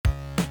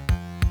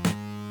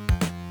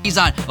He's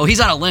on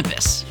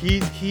Olympus. He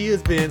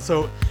has been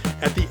so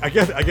at the I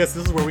guess this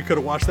is where we could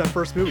have watched that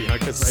first movie,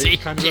 because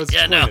it kind of does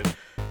explain it.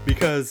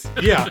 Because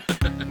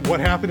what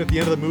happened at the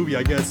end of the movie?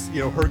 I guess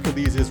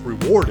Hercules is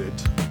rewarded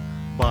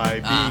by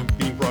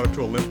being brought up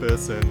to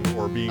Olympus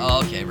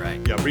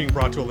being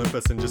brought to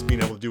Olympus and just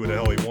being able to do what the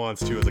hell he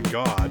wants to as a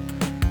god,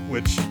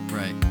 which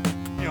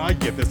I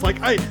get this.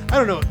 Like I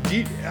don't know.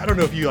 I don't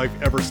know if you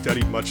ever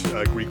studied much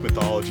Greek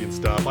mythology and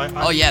stuff.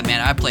 Oh yeah,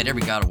 man! I played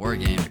every God of War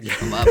game.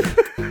 I'm up.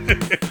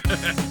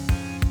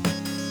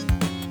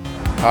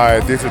 Hi,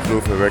 this is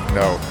Lou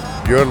Ferrigno.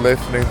 You're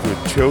listening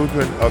to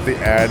Children of the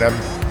Atom.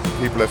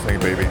 Keep listening,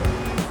 baby.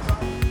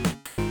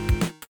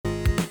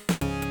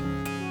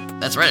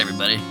 That's right,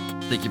 everybody.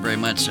 Thank you very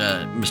much,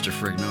 Mr.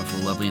 Ferrigno, for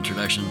the lovely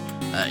introduction.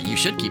 You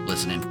should keep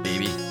listening,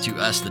 baby, to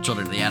us, the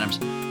Children of the Atoms.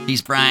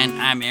 He's Brian,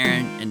 I'm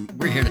Aaron, and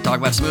we're here to talk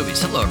about some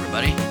movies. Hello,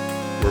 everybody.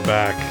 We're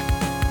back.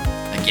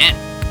 Again.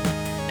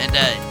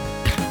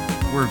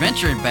 And we're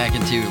venturing back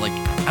into,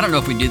 I don't know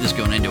if we knew this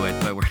going into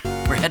it, but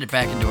we're headed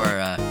back into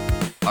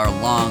our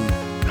long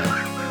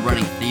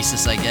running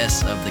thesis, I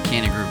guess, of the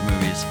Canon Group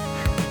movies.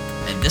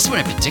 And this one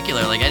in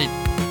particular,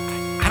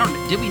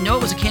 did we know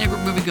it was a Canon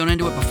Group movie going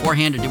into it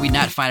beforehand, or did we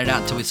not find it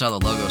out until we saw the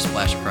logo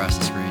splash across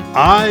the screen?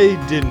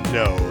 I didn't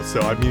know.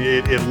 So, I mean,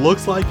 it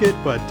looks like it,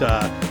 but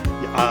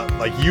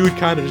you had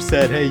kind of just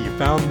said, hey, you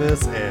found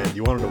this and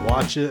you wanted to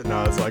watch it. And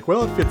I was like,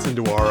 well, it fits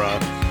into our I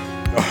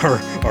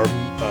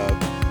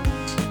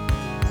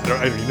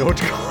don't even know what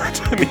to call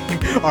it. I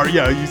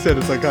mean, you said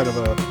it's kind of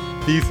a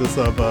thesis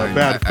of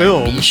bad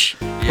films.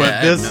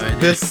 But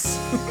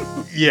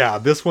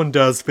this one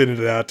does fit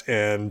into that,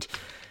 and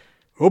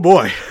oh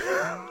boy.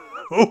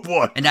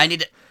 And I need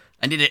to,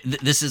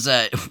 this is,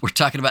 we're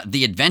talking about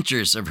The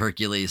Adventures of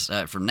Hercules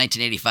from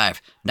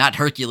 1985, not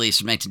Hercules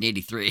from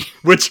 1983.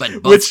 Which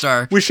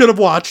we should have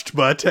watched,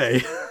 but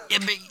hey. Yeah,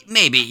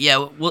 maybe,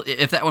 well,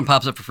 if that one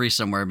pops up for free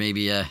somewhere,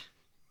 maybe I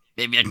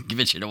can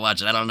convince you to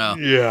watch it. I don't know.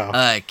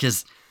 Yeah.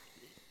 Because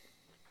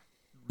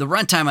the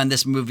runtime on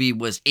this movie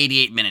was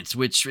 88 minutes,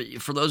 which,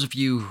 for those of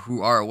you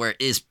who are aware,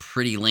 is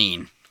pretty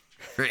lean.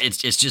 It's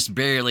just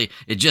barely,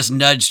 it just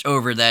nudged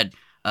over that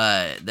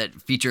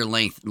feature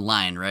length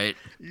line, right?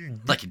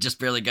 It just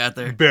barely got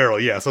there.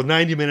 Barely, yeah. So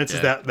 90 minutes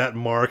is that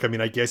mark. I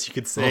mean, I guess you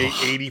could say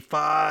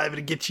 85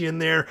 to get you in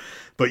there,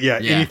 but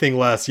anything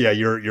less,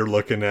 you're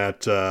looking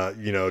at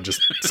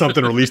just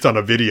something released on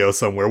a video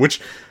somewhere. Which,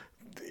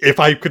 if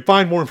I could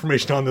find more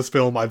information on this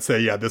film, I'd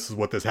say this is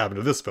what happened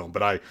to this film.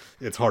 But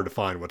it's hard to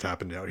find what's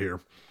happened out here.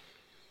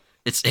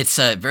 It's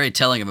very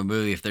telling of a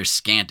movie if there's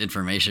scant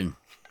information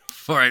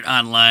for it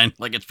online,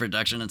 its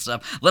production and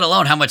stuff, let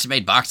alone how much it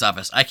made box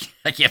office. I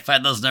can't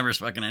find those numbers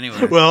fucking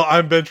anywhere. Well,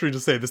 I'm venturing to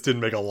say this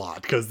didn't make a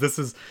lot, because this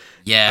is,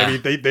 I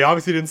mean, they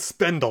obviously didn't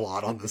spend a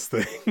lot on this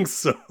thing,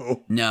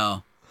 so.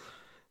 No.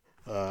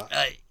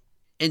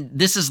 And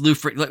this is Lou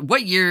Ferrigno.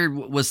 What year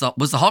was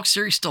the Hulk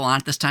series still on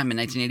at this time in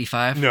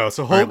 1985? No,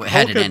 so Hulk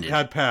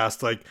had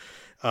passed,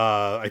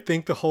 I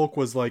think the Hulk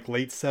was late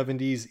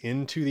 70s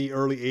into the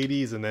early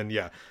 80s, and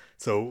then,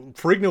 so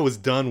Ferrigno was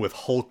done with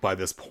Hulk by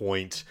this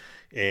point.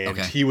 And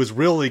he was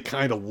really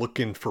kind of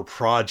looking for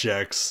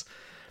projects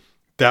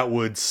that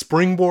would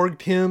springboard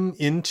him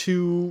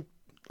into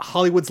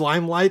Hollywood's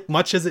limelight,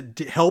 much as it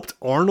helped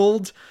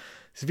Arnold.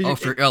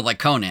 Like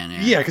Conan.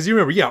 Yeah, because you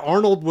remember,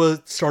 Arnold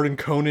was starting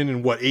Conan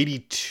in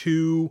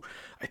 82,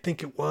 I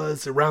think it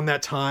was, around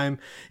that time.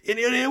 And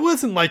it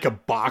wasn't like a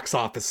box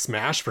office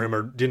smash for him,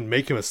 or didn't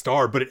make him a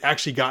star, but it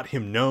actually got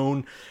him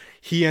known.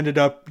 He ended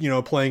up,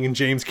 playing in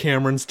James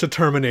Cameron's To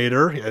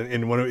Terminator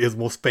in one of his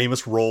most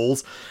famous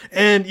roles.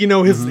 And,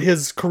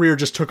 his career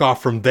just took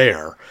off from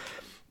there.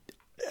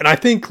 And I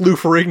think Lou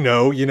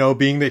Ferrigno,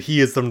 being that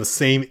he is from the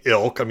same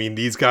ilk, I mean,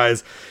 these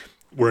guys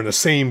were in the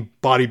same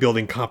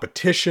bodybuilding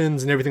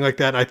competitions and everything like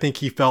that. And I think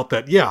he felt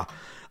that,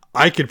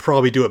 I could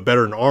probably do it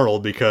better than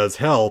Arnold, because,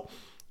 hell,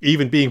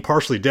 even being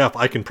partially deaf,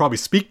 I can probably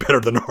speak better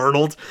than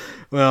Arnold.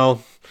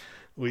 Well,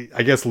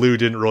 I guess Lou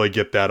didn't really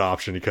get that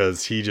option,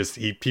 because he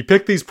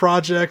picked these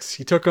projects,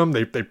 he took them,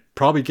 they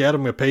probably got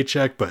him a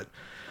paycheck, but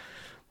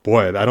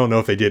boy, I don't know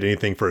if they did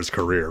anything for his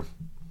career.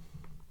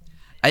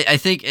 I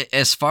think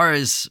as far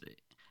as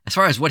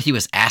what he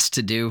was asked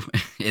to do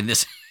in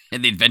The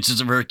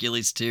Adventures of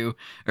Hercules 2,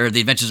 or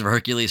The Adventures of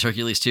Hercules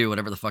 2,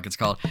 whatever the fuck it's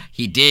called,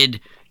 he did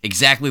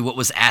exactly what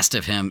was asked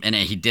of him, and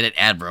he did it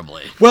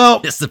admirably.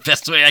 Well, it's the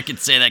best way I could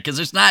say that, because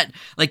there's not,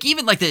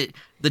 even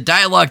the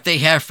dialogue they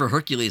have for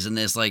Hercules in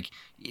this,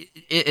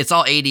 it's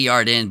all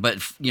ADR'd in, but,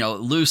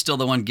 Lou's still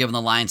the one giving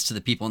the lines to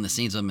the people in the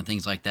scenes of them and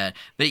things like that.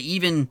 But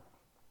even,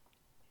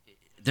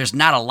 there's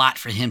not a lot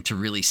for him to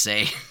really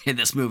say in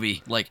this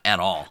movie, at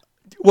all.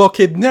 Well,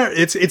 kid,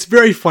 it's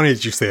very funny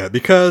that you say that,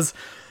 because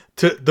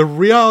the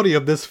reality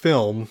of this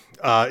film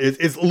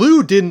is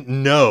Lou didn't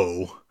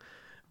know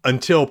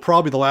until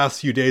probably the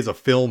last few days of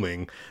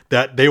filming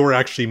that they were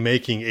actually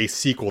making a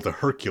sequel to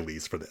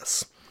Hercules for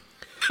this.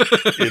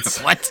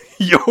 It's what?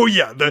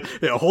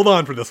 Hold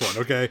on for this one,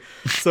 okay?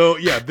 So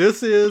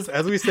this is,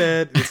 as we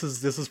said, this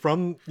is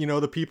from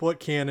the people at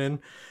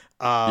Canon.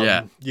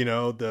 Yeah.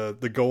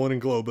 The Golan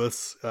and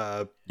Globus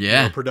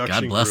God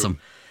production bless group.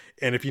 them.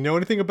 And if you know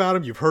anything about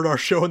them, you've heard our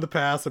show in the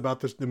past about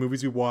the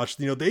movies we watched.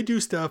 They do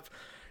stuff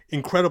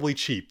incredibly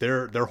cheap.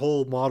 Their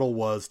whole model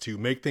was to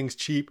make things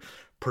cheap,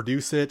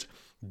 produce it,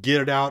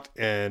 get it out,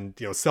 and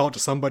sell it to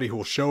somebody who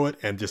will show it,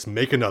 and just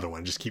make another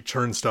one. Just keep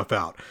churning stuff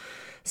out.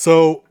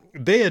 So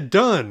they had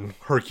done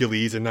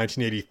Hercules in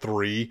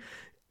 1983.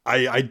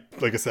 I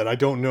like I said, I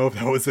don't know if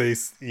that was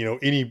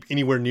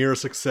anywhere near a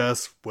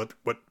success. What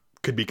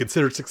could be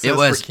considered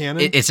success for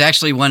Canon? It's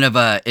actually one of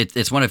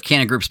it's one of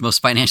Canon Group's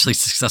most financially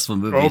successful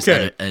movies.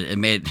 Okay. It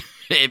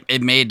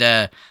made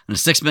on a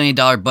 $6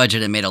 million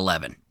budget. It made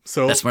 11.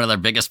 So that's one of their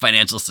biggest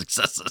financial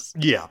successes.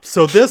 Yeah.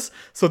 So this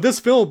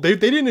film, they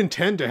didn't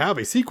intend to have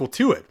a sequel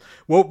to it.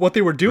 Well, what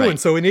they were doing. Right.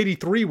 So in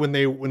 '83,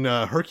 when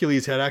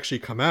Hercules had actually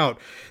come out,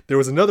 there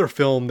was another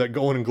film that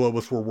Golan and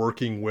Globus were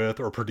working with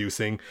or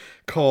producing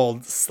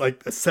called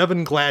like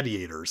Seven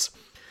Gladiators.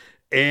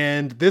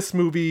 And this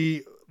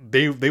movie,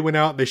 they went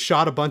out, they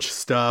shot a bunch of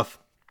stuff,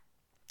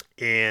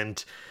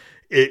 and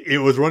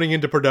it was running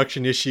into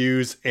production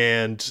issues.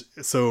 And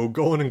so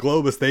Golan and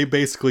Globus, they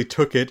basically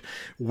took it,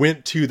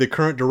 went to the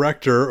current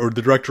director, or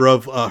the director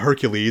of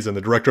Hercules and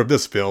the director of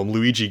this film,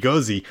 Luigi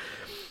Gozzi.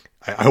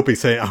 I hope I'm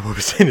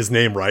saying his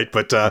name right,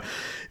 but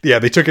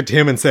they took it to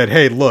him and said,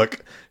 "Hey,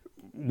 look,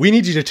 we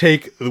need you to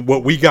take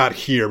what we got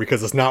here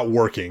because it's not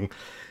working.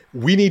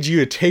 We need you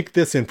to take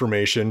this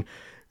information,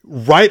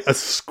 write a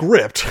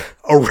script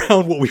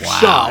around what we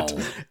shot,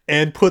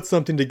 and put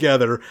something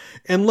together."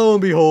 And lo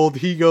and behold,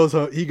 he puts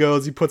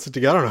it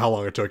together. I don't know how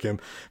long it took him,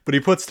 but he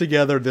puts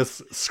together this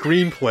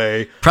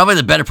screenplay. Probably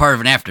the better part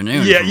of an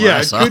afternoon.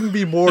 Yeah, it couldn't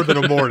be more than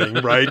a morning,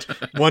 right?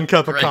 One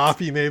cup of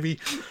coffee, maybe.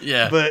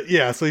 Yeah. But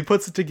yeah, so he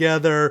puts it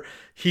together.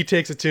 He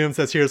takes it to him,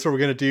 says, "Here's what we're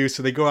going to do."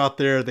 So they go out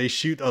there, they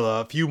shoot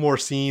a few more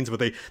scenes, but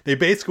they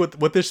basically,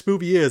 what this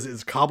movie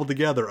is cobbled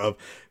together of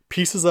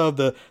pieces of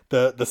the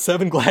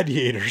Seven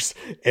Gladiators,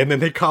 and then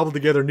they cobbled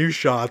together new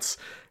shots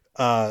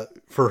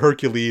for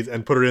Hercules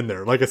and put it in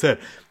there. Like I said,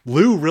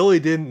 Lou really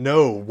didn't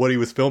know what he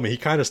was filming. He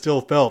kind of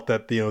still felt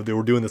that they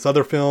were doing this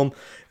other film,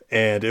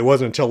 and it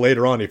wasn't until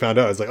later on he found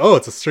out. It's like, oh,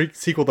 it's a straight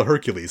sequel to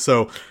Hercules.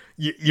 So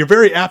you're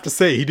very apt to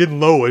say he didn't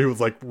know what he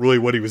was really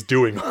what he was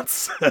doing on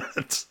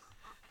set.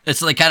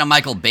 It's like kind of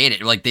Michael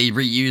Bayed. Like they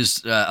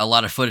reused a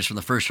lot of footage from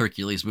the first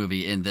Hercules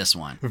movie in this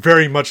one.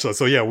 Very much so.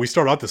 So yeah, we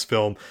start out this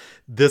film.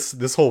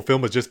 This whole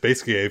film is just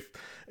basically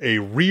a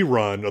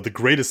rerun of the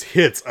greatest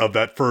hits of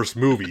that first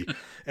movie.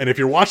 And if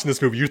you're watching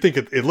this movie, you think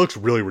it looks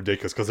really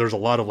ridiculous because there's a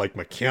lot of like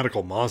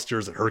mechanical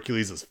monsters that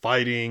Hercules is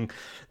fighting.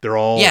 They're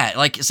all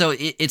so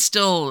it's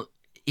still,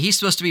 he's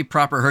supposed to be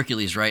proper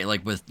Hercules, right?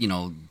 Like with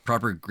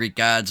proper Greek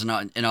gods and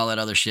all that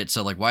other shit.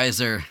 So like, why is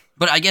there?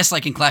 But I guess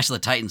like in Clash of the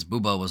Titans,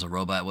 Bubo was a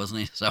robot, wasn't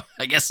he? So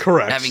I guess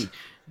correct. Having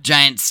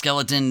giant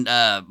skeleton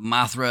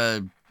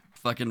Mothra,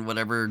 fucking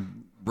whatever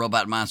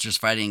robot monsters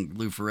fighting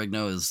Lou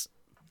Ferrigno is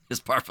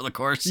par for the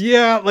course.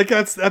 Yeah, like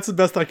that's the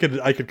best I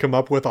could come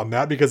up with on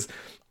that, because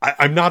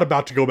I'm not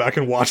about to go back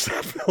and watch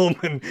that film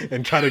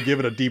and try to give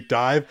it a deep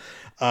dive.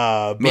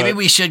 Maybe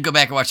we should go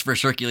back and watch the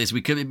first Hercules.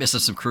 We could be missing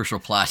some crucial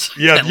plots.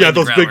 Yeah,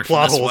 those big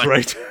plot holes,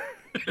 right?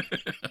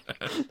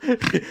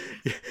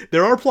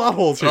 There are plot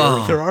holes here.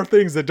 Oh, there are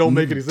things that don't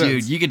make any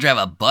sense. Dude, you could drive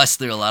a bus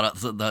through a lot of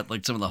some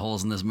of the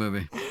holes in this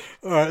movie.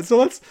 All right,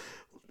 so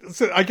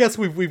I guess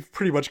we've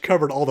pretty much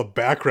covered all the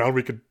background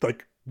we could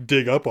like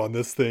dig up on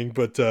this thing,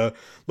 but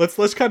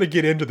let's kind of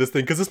get into this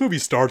thing, because this movie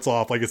starts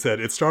off, like I said,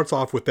 it starts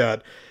off with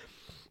that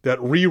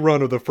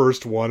rerun of the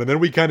first one, and then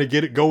we kind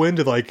of go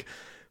into like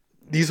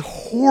these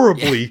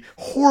horribly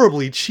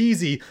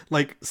cheesy,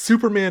 like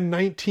Superman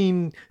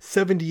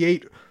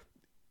 1978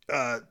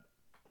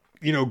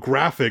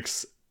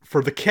 graphics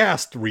for the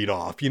cast read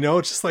off.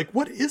 It's just like,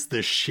 what is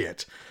this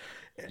shit?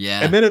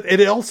 Yeah. And then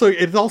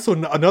it's also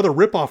another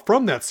ripoff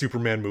from that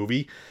Superman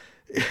movie,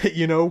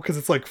 because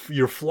it's like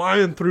you're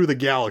flying through the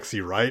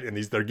galaxy, right? And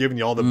they're giving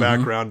you all the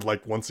background,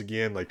 like once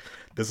again, like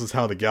this is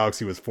how the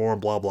galaxy was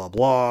formed, blah blah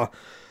blah.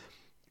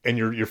 And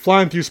you're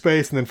flying through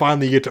space, and then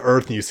finally you get to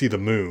Earth and you see the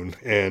moon.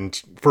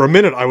 And for a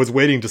minute, I was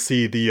waiting to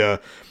see the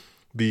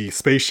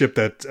spaceship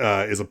that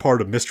is a part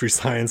of Mystery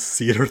Science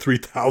Theater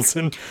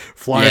 3000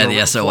 flying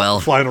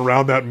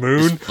around that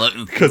moon,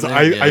 because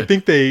I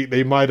think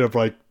they might have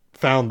like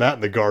found that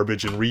in the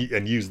garbage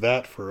and used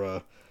that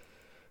for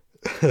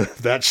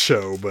that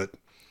show. But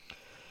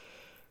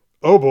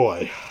oh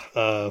boy.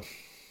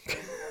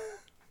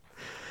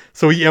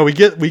 So yeah, we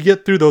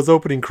get through those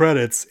opening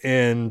credits,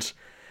 and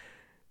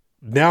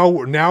now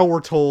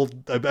we're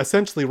told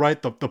essentially,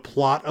 right, the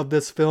plot of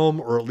this film,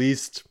 or at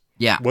least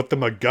what the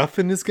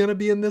MacGuffin is going to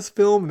be in this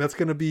film, and that's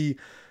going to be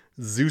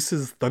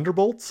Zeus's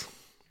thunderbolts.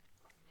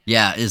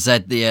 Yeah, is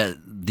that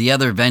the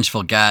other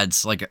vengeful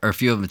gods, like, or a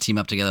few of them team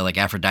up together, like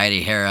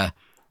Aphrodite, Hera,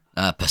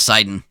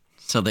 Poseidon.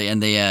 So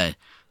they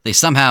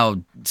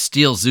somehow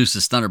steal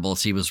Zeus's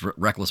thunderbolts. He was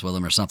reckless with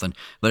them or something.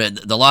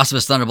 But the loss of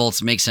his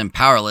thunderbolts makes him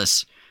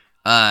powerless.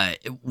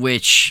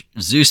 Which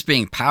Zeus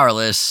being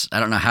powerless, I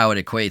don't know how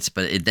it equates,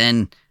 but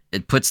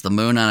it puts the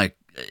moon on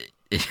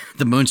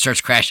the moon starts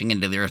crashing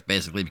into the earth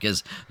basically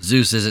because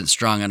Zeus isn't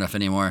strong enough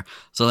anymore.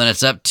 So then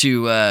it's up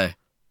to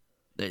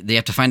they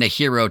have to find a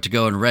hero to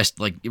go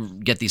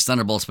and get these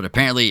thunderbolts. But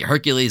apparently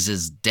Hercules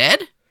is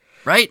dead,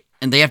 right?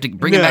 And they have to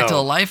bring him back to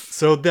life.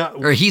 So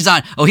he's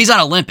on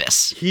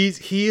Olympus.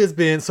 He has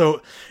been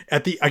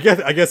at the I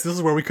guess this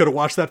is where we could have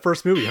watched that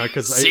first movie, huh?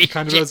 Because I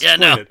kind of does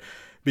explain it.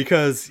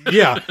 Because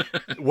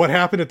what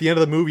happened at the end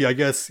of the movie? I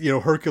guess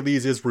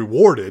Hercules is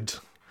rewarded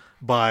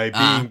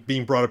by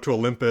being brought up to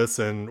Olympus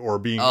being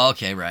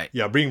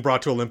being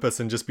brought to Olympus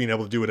and just being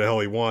able to do what the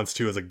hell he wants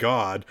to as a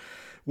god,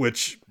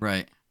 which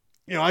right.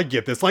 I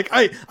get this. Like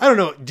I don't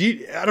know.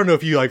 I don't know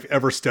if you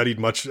ever studied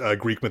much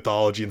Greek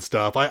mythology and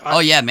stuff. Oh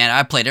yeah, man!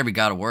 I played every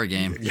God of War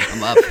game. Yeah.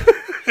 I'm up.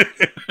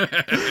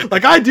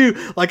 I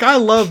do. I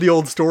love the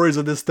old stories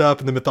of this stuff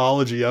and the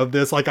mythology of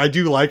this. I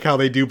do like how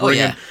they do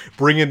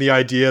bring in the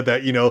idea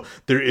that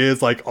there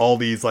is all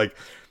these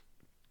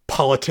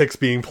politics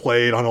being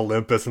played on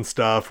Olympus and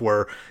stuff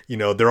where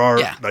there are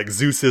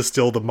Zeus is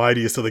still the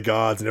mightiest of the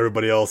gods and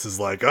everybody else is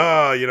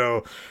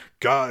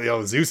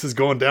God, Zeus is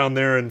going down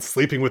there and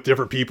sleeping with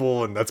different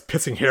people and that's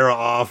pissing Hera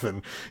off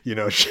and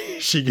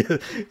she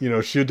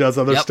does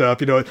other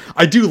stuff.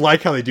 I do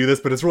like how they do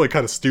this, but it's really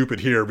kind of stupid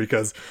here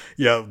because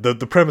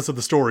the premise of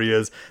the story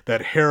is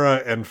that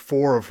Hera and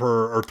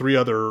three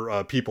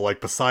other people like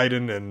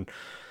Poseidon and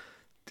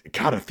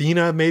God,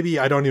 Athena, maybe?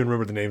 I don't even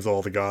remember the names of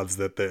all the gods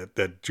that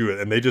do it.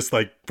 And they just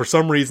for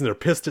some reason, they're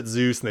pissed at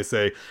Zeus and they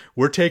say,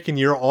 we're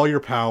taking all your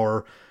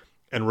power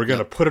and we're going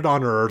to put it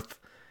on Earth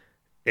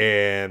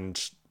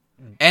and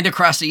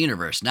across the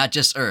universe, not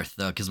just Earth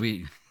though. Cause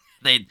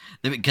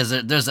because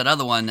there's that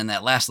other one in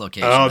that last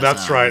location. Oh,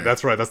 that's right.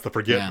 That's right. That's the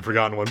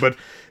forgotten one. But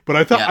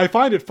I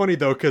find it funny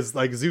though. Cause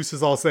Zeus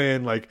is all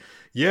saying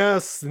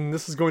yes, and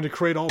this is going to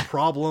create all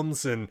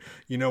problems and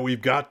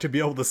we've got to be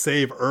able to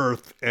save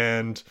Earth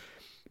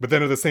but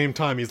then at the same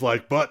time, he's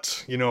like,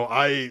 but,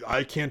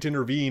 I can't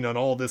intervene on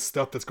all this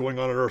stuff that's going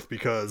on Earth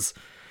because,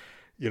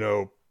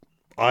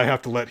 I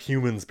have to let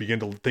humans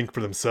begin to think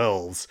for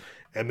themselves.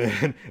 And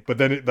then,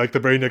 the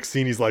very next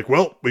scene, he's like,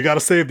 well, we got to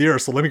save the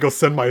Earth. So let me go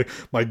send my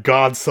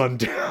godson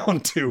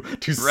down to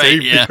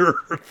save the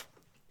Earth.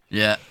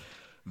 Yeah.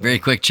 Very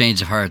quick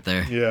change of heart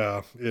there.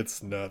 Yeah,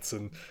 it's nuts.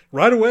 And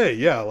right away,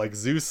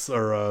 Zeus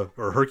or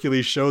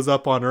Hercules shows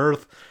up on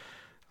Earth.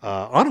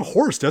 On a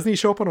horse, doesn't he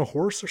show up on a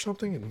horse or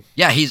something?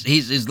 Yeah,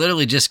 he's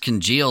literally just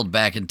congealed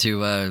back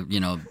into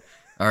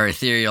our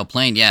ethereal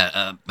plane.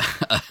 Yeah,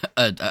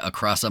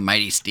 across a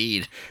mighty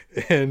steed.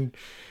 And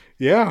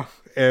right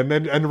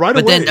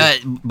away.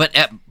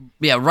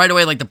 Right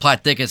away, the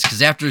plot thickens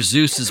because after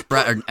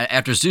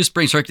Zeus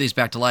brings Hercules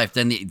back to life,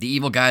 then the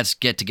evil gods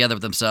get together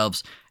with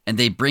themselves and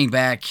they bring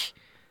back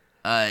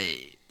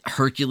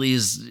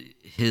Hercules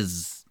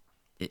his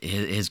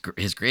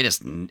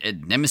greatest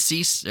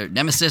nemesis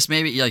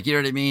maybe, you know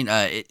what I mean?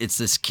 It's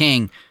this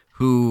king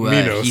who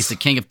he's the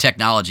king of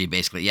technology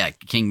basically. Yeah,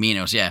 King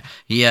Minos. Yeah,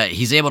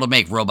 he's able to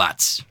make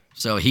robots.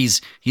 So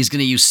he's going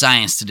to use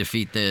science to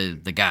defeat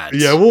the gods.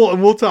 Yeah,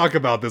 we'll talk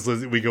about this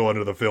as we go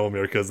into the film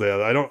here because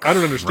I don't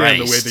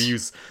understand the way they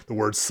use the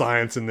word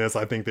science in this.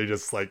 I think they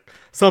just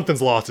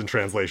something's lost in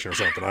translation or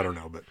something. I don't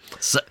know, but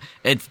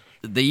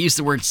they use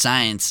the word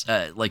science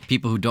like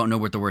people who don't know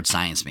what the word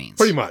science means.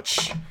 Pretty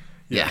much.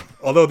 Yeah.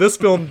 Although this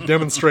film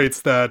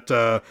demonstrates that,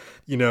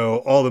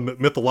 all the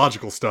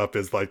mythological stuff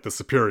is the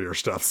superior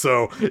stuff.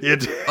 So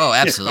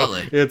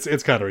absolutely.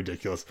 It's kind of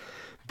ridiculous.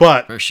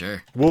 But for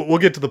sure, we'll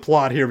get to the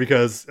plot here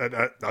because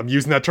I'm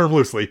using that term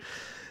loosely.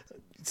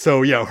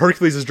 So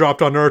Hercules is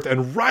dropped on Earth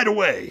and right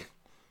away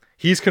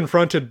he's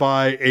confronted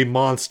by a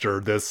monster.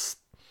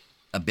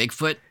 A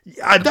Bigfoot?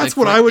 That's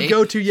what I would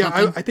go to.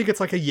 Yeah, I think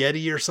it's like a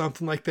Yeti or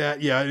something like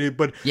that. Yeah,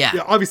 but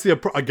obviously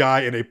a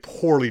guy in a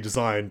poorly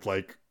designed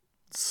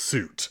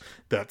suit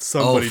that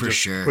somebody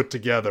put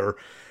together.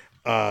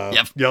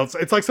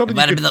 It's like something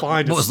you can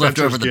find. What was left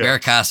over the bear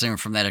costume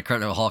from that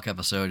Incredible Hulk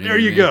episode? There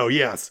you go.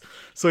 Yes.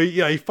 So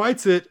he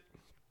fights it,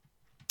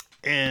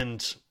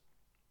 and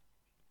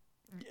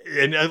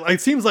it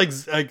seems like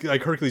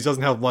Hercules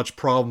doesn't have much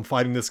problem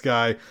fighting this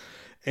guy.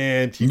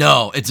 And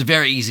no, it's a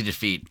very easy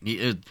defeat.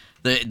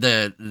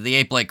 The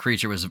ape-like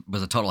creature was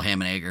a total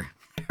ham and egger.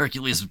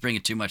 Hercules was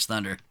bringing too much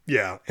thunder.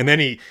 Yeah, and then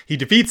he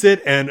defeats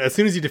it, and as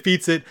soon as he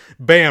defeats it,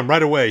 bam!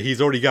 Right away, he's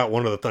already got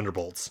one of the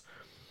thunderbolts.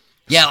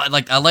 Yeah, I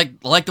like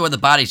the way the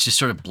bodies just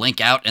sort of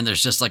blink out, and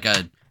there's just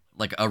a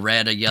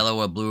red, a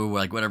yellow, a blue,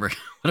 whatever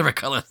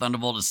color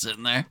thunderbolt is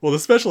sitting there. Well, the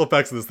special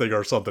effects of this thing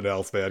are something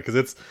else, man, because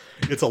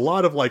it's a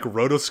lot of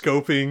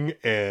rotoscoping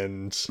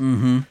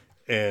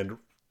and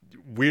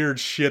weird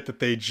shit that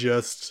they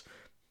just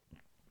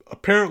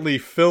apparently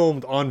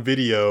filmed on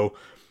video.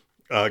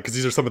 Because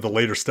these are some of the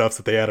later stuffs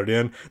that they added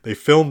in. They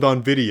filmed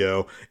on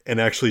video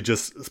and actually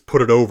just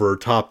put it over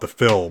top the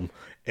film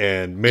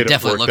and made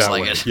it work that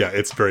way. Yeah,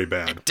 it's very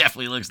bad. It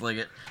definitely looks like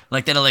it.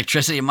 Like that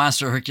electricity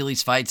monster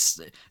Hercules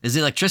fights. Is the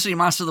electricity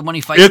monster the one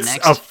he fights next?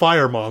 It's a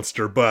fire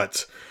monster,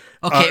 but...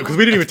 Okay. Because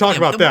we didn't even talk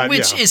about that.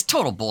 Which is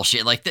total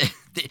bullshit.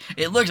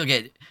 It looks like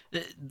it...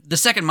 the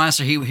second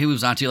monster he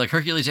moves on to, like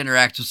Hercules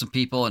interacts with some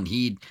people and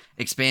he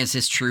expands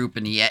his troop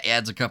and he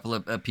adds a couple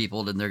of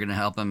people and they're going to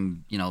help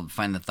him,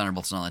 find the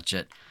thunderbolts and all that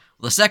shit.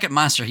 Well, the second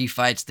monster he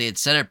fights, they had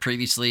said it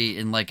previously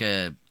in like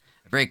a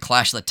very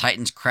Clash of the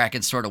Titans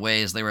Kraken sort of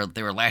ways. They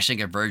were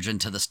lashing a virgin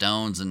to the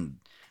stones and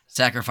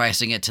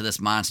sacrificing it to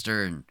this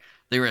monster, and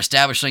they were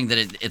establishing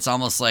that it's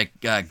almost like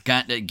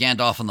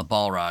Gandalf and the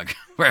Balrog,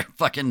 where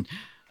fucking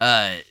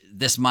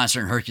this monster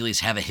and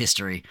Hercules have a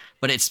history.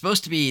 But it's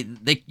supposed to be,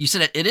 you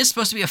said it is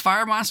supposed to be a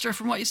fire monster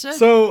from what you said?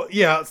 So,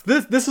 yeah,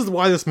 this is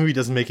why this movie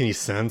doesn't make any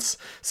sense.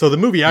 So the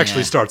movie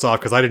actually starts off,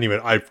 because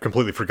I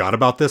completely forgot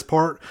about this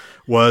part,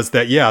 was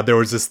that, there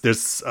was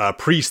this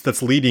priest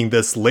that's leading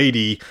this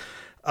lady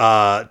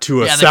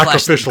to a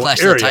sacrificial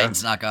Clash area. Of the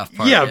Titans knockoff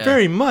part. Yeah,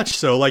 very much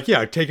so. Like,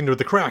 taken to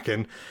the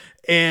Kraken.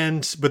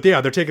 But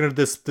they're taking her to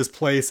this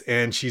place,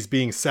 and she's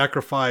being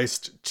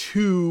sacrificed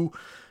to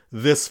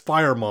this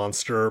fire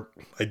monster.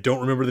 I don't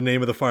remember the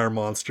name of the fire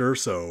monster,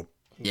 so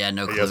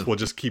no clue. I guess we'll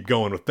just keep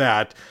going with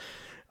that.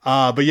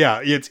 But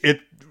yeah,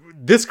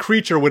 this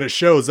creature, when it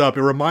shows up,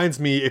 it reminds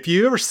me, if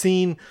you've ever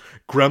seen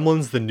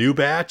Gremlins, the new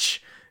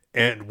batch,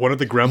 and one of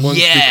the gremlins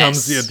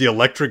becomes the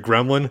electric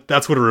gremlin,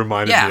 that's what it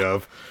reminded me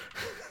of.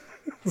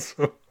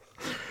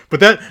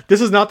 But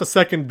this is not the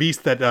second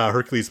beast that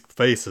Hercules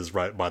faces,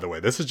 right? By the way,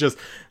 this is just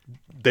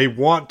they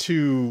have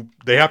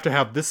to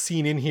have this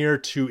scene in here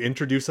to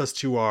introduce us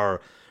to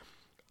our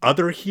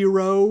other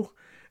hero.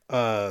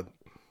 God,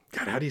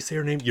 how do you say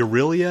her name?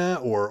 Aurelia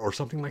or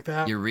something like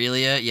that.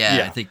 Aurelia,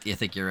 yeah. I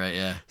think you're right.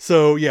 Yeah.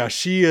 So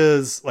she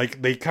is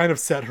like, they kind of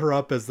set her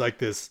up as like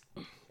this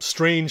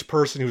strange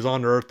person who's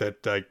on Earth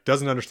that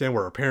doesn't understand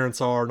where her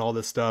parents are and all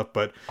this stuff,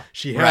 but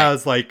she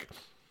has like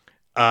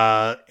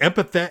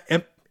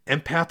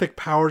empathic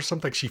powers,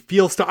 something. Like she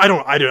feels stuff.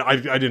 I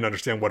didn't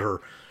understand what her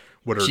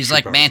she's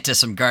like powers.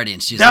 Mantis from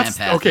Guardians. She's an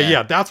empath. Okay,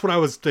 yeah, that's what I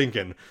was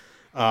thinking.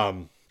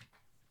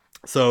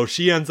 So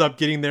she ends up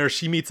getting there.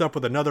 She meets up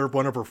with another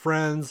one of her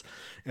friends,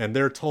 and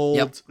they're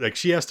told like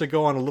she has to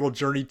go on a little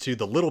journey to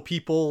the little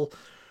people.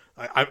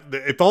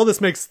 If all this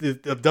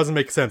it doesn't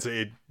make sense,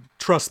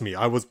 trust me,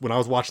 when I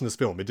was watching this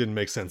film, it didn't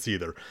make sense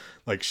either.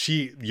 Like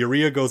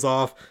Urea goes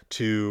off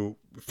to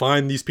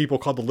find these people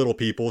called the little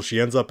people. She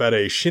ends up at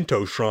a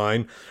Shinto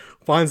shrine,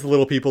 finds the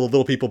little people. The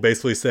little people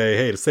basically say,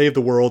 hey, to save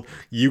the world,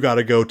 you got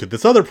to go to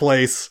this other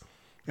place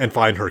and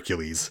find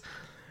Hercules.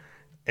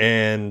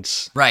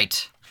 And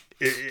right.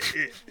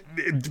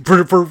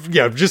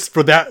 Just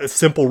for that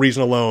simple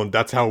reason alone,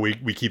 that's how we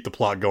keep the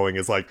plot going.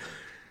 Is like,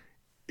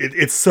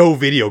 it's so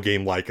video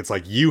game like. It's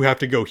like, you have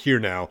to go here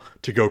now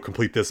to go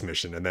complete this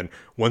mission, and then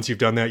once you've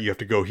done that, you have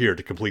to go here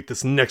to complete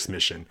this next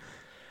mission.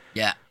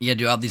 Yeah, you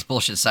do all these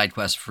bullshit side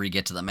quests before you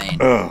get to the main.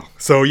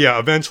 So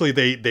eventually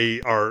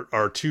they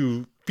are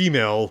two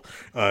female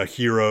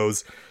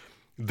heroes.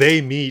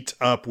 They meet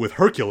up with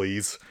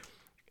Hercules,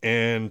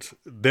 and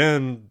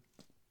then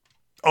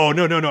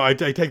no, I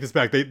take this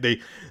back.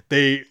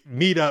 They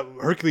meet up.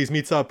 Hercules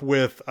meets up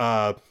with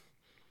God,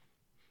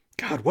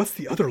 what's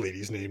the other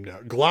lady's name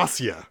now?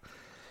 Glacia.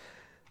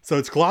 So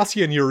it's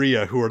Glacia and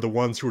Urea who are the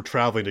ones who are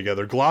traveling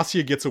together.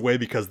 Glacia gets away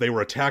because they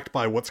were attacked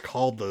by what's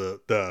called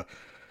the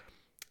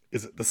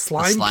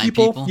slime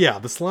people? Yeah,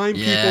 the slime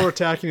people are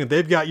attacking, and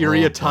they've got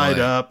Urea tied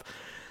up.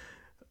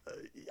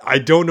 I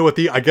don't know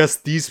I guess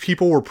these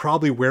people were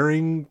probably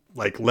wearing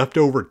like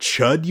leftover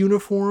Chud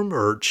uniform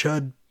or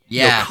Chud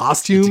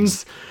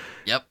costumes.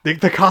 Yep.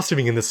 The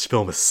costuming in this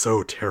film is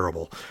so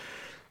terrible.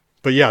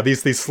 But yeah,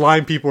 these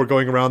slime people are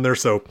going around there.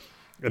 So,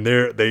 and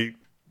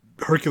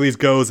Hercules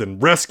goes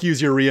and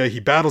rescues Urea. He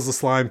battles the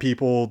slime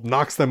people,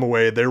 knocks them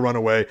away. They run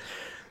away.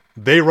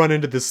 They run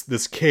into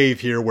this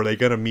cave here where they're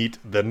going to meet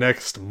the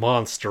next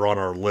monster on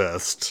our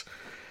list.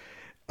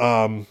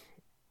 I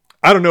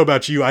don't know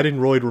about you. I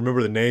didn't really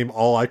remember the name.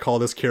 All I call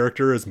this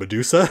character is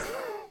Medusa.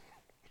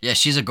 Yeah,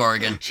 she's a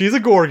Gorgon. She's a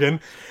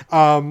Gorgon.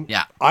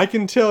 I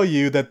can tell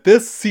you that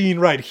this scene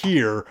right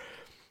here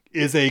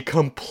is a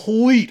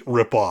complete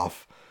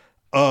ripoff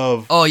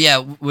of... Oh,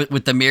 yeah,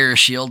 with the mirror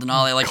shield and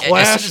all that. Like,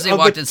 as soon as they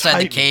walked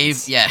inside the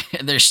cave,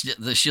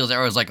 the shields,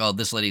 I was like, oh,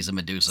 this lady's a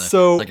Medusa.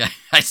 So, like,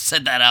 I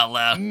said that out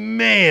loud.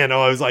 Man,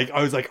 I was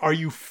like, are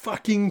you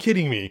fucking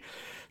kidding me?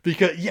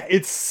 Because,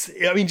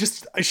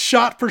 just a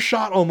shot for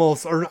shot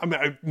almost. Or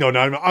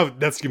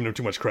that's giving him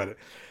too much credit.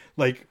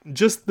 Like,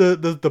 just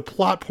the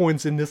plot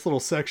points in this little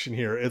section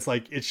here, it's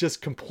like, it's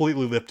just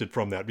completely lifted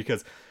from that.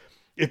 Because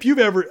if you've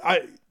ever...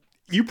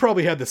 You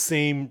probably had the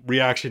same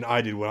reaction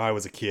I did when I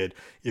was a kid.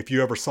 If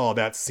you ever saw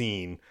that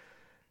scene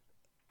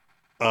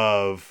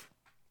of,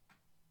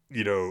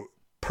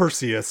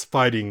 Perseus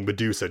fighting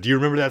Medusa. Do you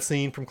remember that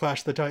scene from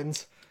Clash of the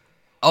Titans?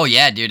 Oh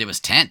yeah, dude, it was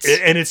tense.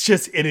 And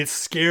it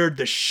scared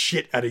the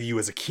shit out of you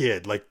as a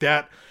kid. Like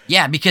that.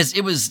 Yeah, because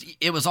it was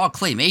all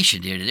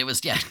claymation, dude. And it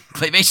was,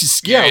 claymation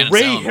scary. Yeah,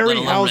 Ray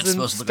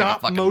Harryhausen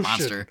stop motion.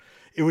 Monster.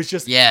 It was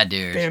just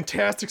dude.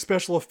 Fantastic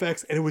special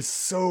effects, and it was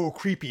so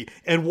creepy.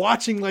 And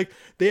watching, like,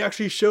 they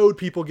actually showed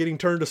people getting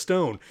turned to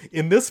stone.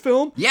 In this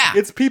film,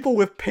 it's people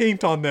with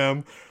paint on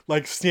them,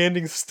 like,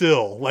 standing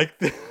still. Like,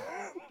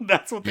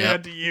 That's what they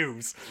had to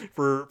use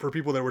for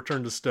people that were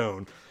turned to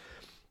stone.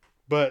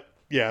 But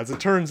yeah, as it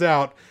turns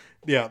out,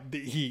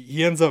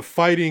 he ends up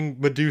fighting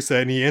Medusa,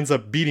 and he ends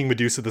up beating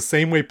Medusa the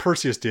same way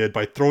Perseus did,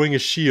 by throwing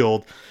his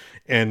shield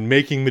and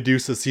making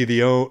Medusa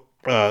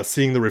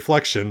seeing the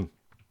reflection.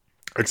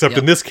 Except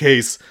in this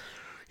case,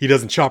 he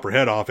doesn't chop her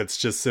head off. It's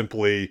just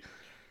simply,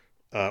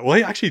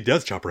 he actually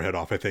does chop her head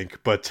off, I think.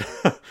 But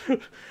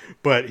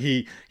but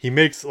he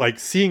makes, like,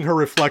 seeing her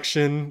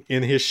reflection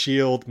in his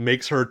shield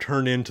makes her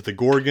turn into the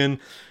Gorgon,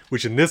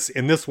 which in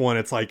this one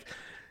it's like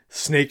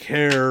snake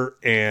hair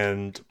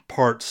and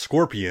part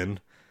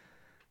scorpion.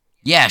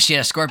 Yeah, she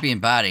had a scorpion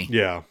body.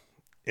 Yeah,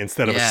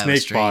 instead of a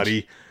snake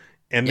body.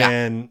 And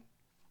then,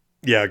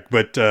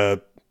 but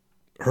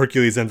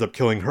Hercules ends up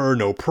killing her,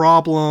 no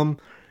problem.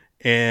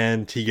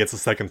 And he gets a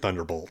second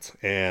thunderbolt.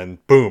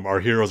 And boom,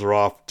 our heroes are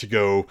off to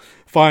go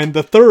find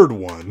the third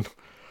one.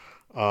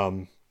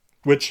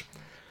 Which,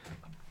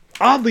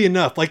 oddly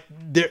enough,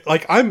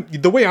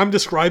 the way I'm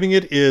describing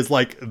it is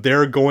like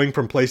they're going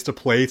from place to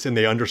place and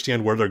they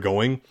understand where they're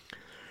going.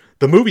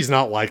 The movie's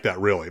not like that,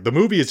 really. The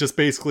movie is just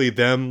basically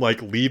them,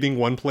 like, leaving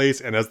one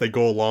place, and as they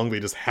go along, they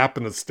just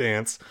happen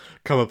to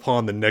come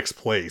upon the next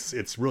place.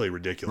 It's really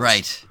ridiculous.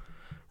 Right.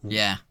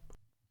 Yeah.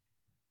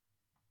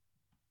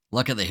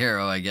 Luck of the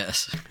hero, I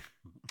guess.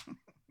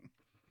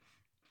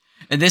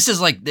 And this is,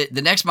 like,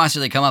 the next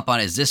monster they come up on,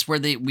 is this where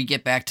we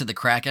get back to the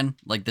Kraken?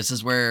 Like, this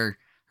is where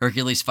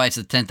Hercules fights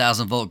the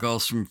 10,000-volt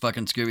ghost from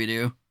fucking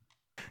Scooby-Doo?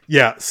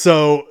 Yeah,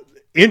 so,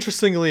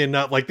 interestingly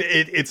enough, like,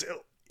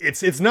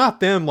 it's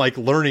not them, like,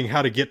 learning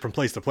how to get from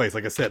place to place.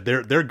 Like I said,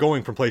 they're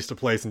going from place to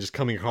place and just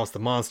coming across the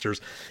monsters.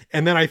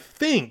 And then I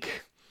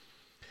think,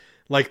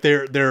 like,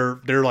 they're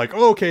like,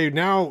 oh, okay,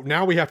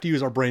 now we have to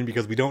use our brain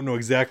because we don't know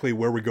exactly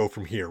where we go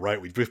from here,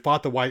 right? We've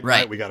fought the White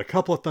Knight. We got a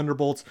couple of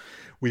thunderbolts.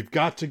 We've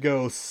got to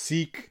go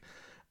seek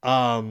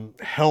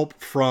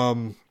help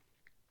from...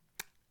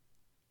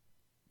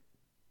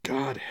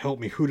 God help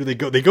me, who do they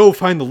go? They go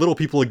find the little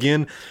people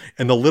again,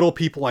 and the little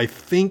people, I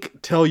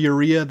think, tell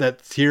Urea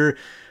that's here...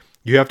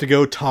 You have to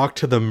go talk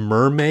to the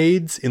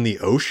mermaids in the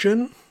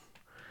ocean?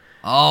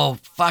 Oh,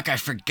 fuck, I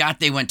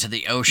forgot they went to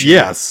the ocean.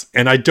 Yes,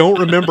 and I don't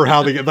remember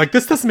how they get... Like,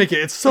 this doesn't make it...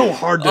 It's so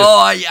hard to... Oh,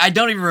 I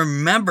don't even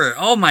remember.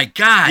 Oh, my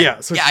God. Yeah,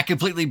 so I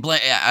completely...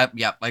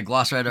 I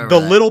glossed right over the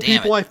that. little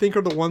people, I think,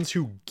 are the ones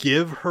who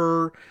give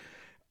her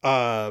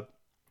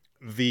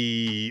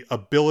the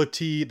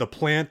ability... The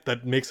plant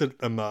that makes it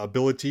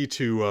ability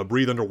to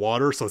breathe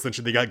underwater. So,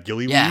 essentially, they got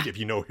gillyweed, if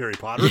you know Harry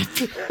Potter.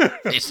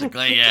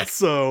 Basically,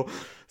 yes.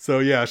 So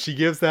yeah, she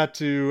gives that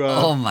to...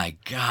 oh my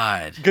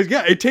God. Because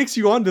it takes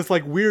you on this,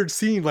 like, weird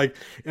scene, like,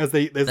 as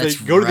they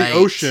go to the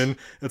ocean,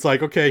 it's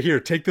like, okay, here,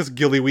 take this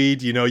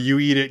gillyweed, you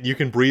eat it, you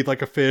can breathe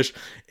like a fish.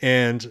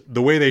 And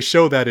the way they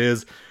show that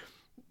is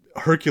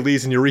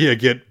Hercules and Urea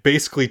get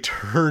basically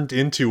turned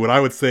into what I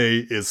would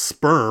say is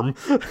sperm,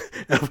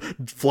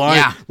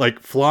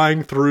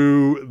 flying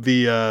through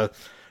the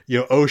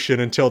ocean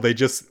until they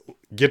just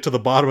get to the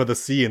bottom of the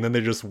sea, and then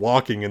they're just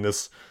walking in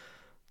this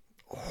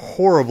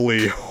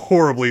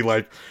horribly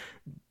like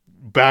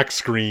back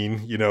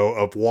screen,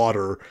 of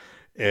water,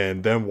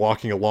 and them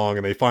walking along,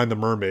 and they find the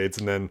mermaids,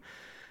 and then,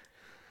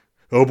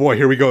 oh boy,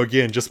 here we go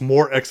again, just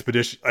more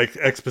exposition.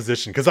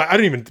 Because I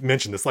didn't even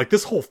mention this. Like,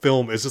 this whole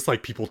film is just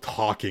like people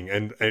talking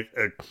and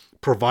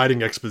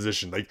providing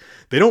exposition. Like,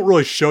 they don't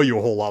really show you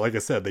a whole lot. Like I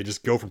said, they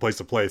just go from place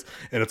to place,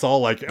 and it's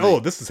all like, oh,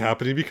 this is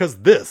happening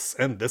because this,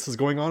 and this is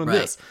going on in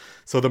this.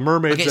 So the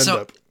mermaids end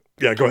up...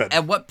 Yeah, go ahead.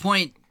 At what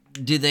point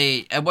do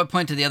the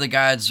other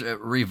gods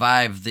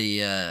revive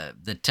the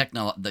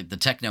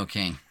techno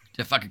king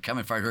to fucking come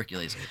and fight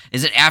Hercules?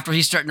 Is it after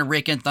he's starting to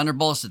rake in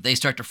thunderbolts that they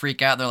start to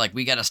freak out? They're like,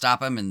 we got to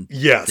stop him, and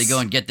they go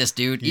and get this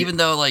dude. Even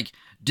though, like,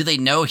 do they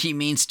know he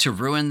means to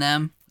ruin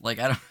them? Like,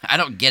 I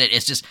don't get it.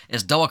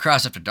 It's double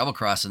cross after double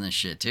cross in this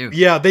shit too.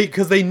 Yeah,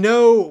 because they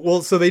know.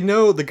 Well, so they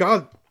know the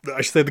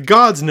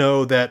gods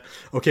know that,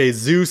 okay,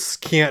 Zeus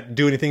can't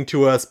do anything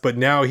to us, but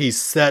now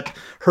he's set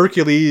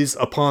Hercules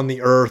upon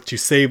the earth to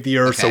save the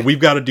earth, so we've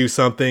got to do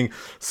something.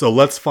 So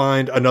let's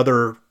find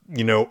another,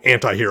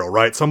 anti-hero,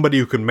 right? Somebody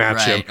who can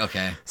match him.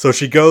 Okay. So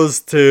she goes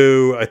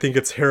to, I think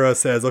it's Hera,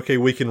 says, okay,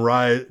 we can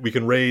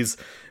raise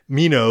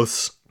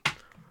Minos,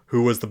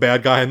 who was the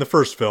bad guy in the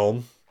first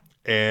film.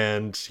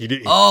 And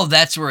oh,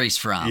 that's where he's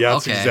from. Yeah,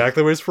 that's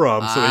exactly where he's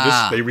from. So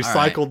they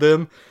recycled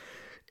him.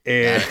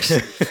 And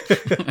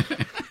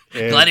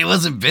glad he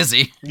wasn't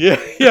busy. Yeah,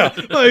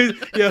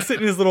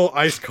 sitting in his little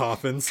ice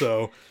coffin.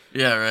 So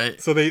yeah,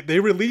 right. So they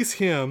release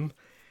him,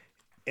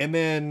 and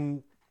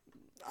then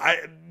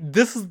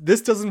this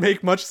doesn't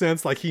make much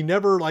sense. Like, he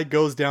never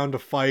goes down to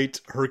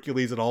fight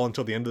Hercules at all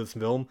until the end of this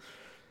film.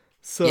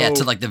 So yeah,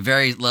 to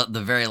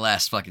the very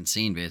last fucking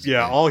scene, basically.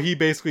 Yeah, all he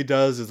basically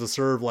does is to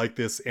serve like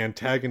this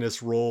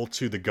antagonist role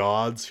to the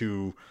gods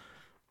who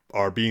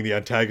are being the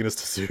antagonist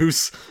to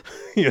Zeus.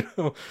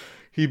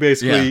 He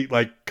basically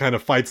kind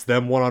of fights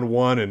them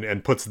one-on-one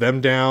and puts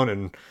them down.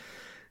 And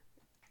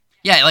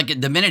yeah,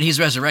 like the minute he's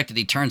resurrected,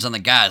 he turns on the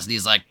gods and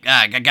he's like,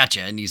 I got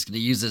you. And he's going to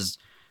use his...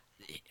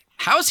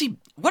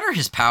 what are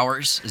his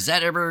powers? Is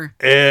that ever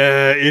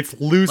It's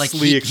loosely like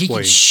he explained.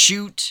 can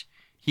shoot?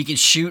 He can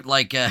shoot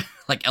like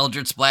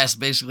Eldritch Blast,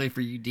 basically,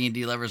 for you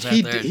D&D lovers out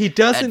there. He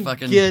doesn't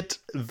get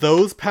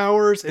those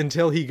powers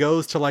until he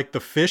goes to like the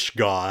fish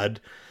god.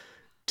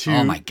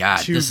 Oh my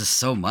god, this is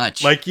so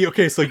much. Like,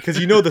 okay, so because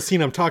you know the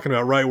scene I'm talking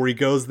about, right? Where he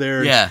goes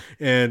there,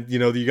 and you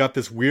know you got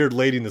this weird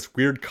lady in this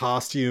weird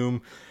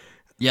costume.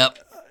 Yep.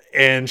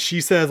 And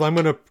she says, "I'm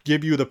going to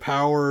give you the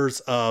powers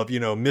of, you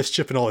know,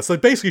 mischief and all this." Like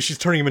basically, she's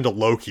turning him into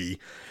Loki.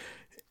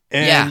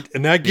 And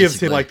that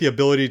gives him like the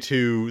ability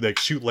to like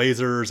shoot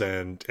lasers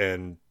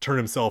and turn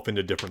himself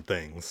into different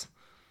things.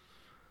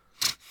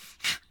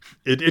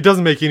 It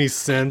doesn't make any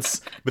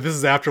sense, but this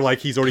is after like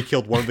he's already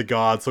killed one of the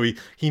gods, so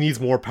he needs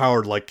more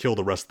power to like kill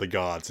the rest of the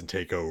gods and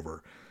take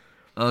over.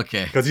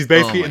 Okay. Because he's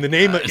basically in the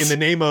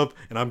name of,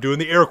 and I'm doing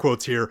the air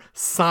quotes here,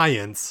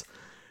 science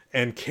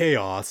and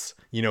chaos.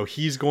 You know,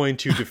 he's going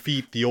to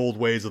defeat the old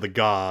ways of the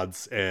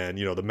gods and,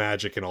 you know, the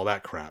magic and all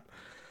that crap.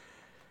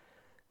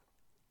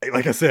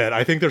 Like I said,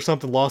 I think there's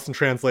something lost in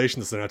translation.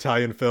 This is an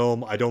Italian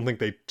film. I don't think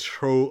they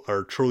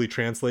are truly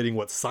translating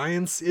what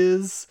science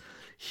is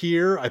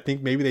here. I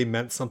think maybe they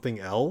meant something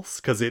else,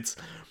 because it's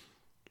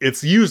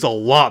used a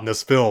lot in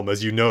this film,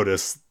 as you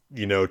notice,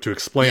 you know, to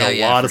explain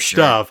a lot of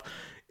stuff,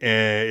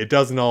 and it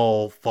doesn't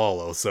all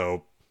follow.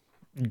 So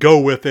go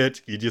with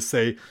it. You just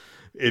say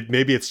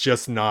maybe it's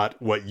just not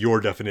what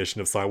your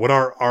definition of science, what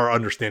our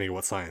understanding of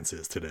what science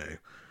is today.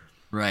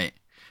 Right.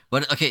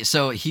 But okay,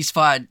 so he's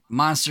fought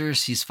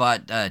monsters, he's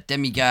fought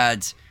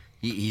demigods,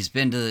 he's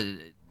been to,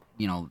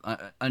 you know,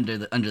 under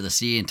the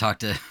sea and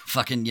talked to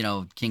fucking, you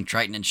know, King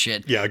Triton and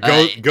shit. Yeah,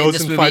 goes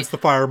and fights the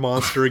fire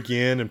monster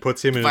again and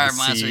puts him in the fire sea.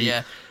 Monster, yeah.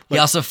 Like, he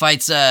also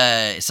fights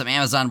some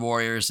Amazon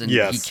warriors, and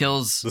he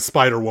kills the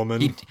Spider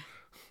Woman.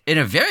 In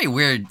a very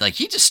weird, like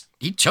he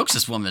chokes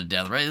this woman to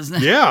death, right? Isn't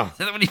it? Yeah. Is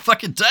that what he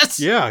fucking does?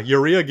 Yeah,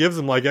 Urea gives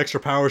him like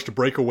extra powers to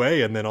break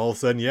away, and then all of a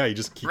sudden,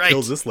 he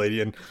kills this lady.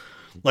 And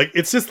like,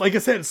 it's just, like I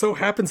said, it's so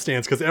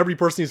happenstance, because every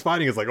person he's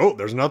fighting is like, oh,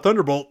 there's another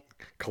Thunderbolt.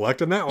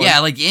 Collecting that one. Yeah,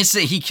 like the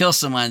instant he kills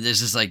someone, there's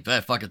just like,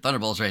 fucking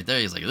Thunderbolts right there.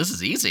 He's like, this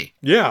is easy.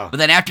 Yeah. But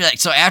then after that,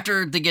 so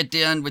after they get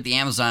done with the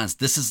Amazons,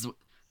 this is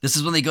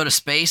when they go to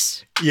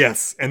space?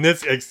 Yes, and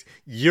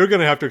you're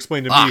going to have to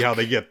explain to me how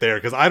they get there,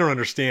 because I don't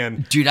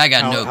understand. Dude, I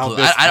got no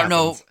clue. I don't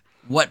know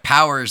what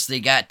powers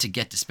they got to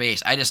get to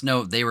space. I just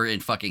know they were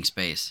in fucking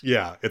space.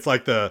 Yeah, it's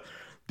like the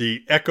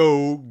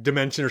echo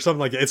dimension or something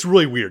like that. It's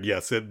really weird,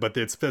 yes, but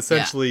it's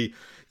essentially,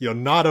 you know,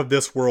 not of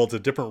this world. It's a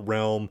different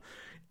realm,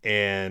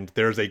 and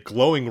there's a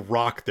glowing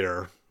rock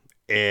there,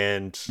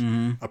 and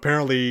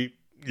apparently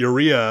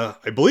Urea,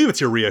 I believe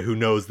it's Urea who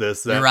knows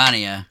this.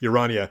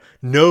 Urania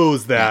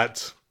knows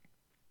that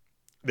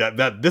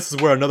this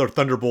is where another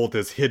Thunderbolt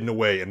is hidden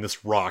away in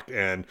this rock,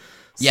 and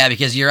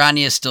because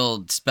Urania is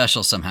still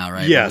special somehow,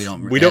 right? Yes,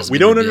 we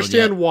don't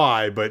understand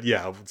why, but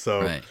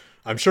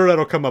I'm sure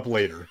that'll come up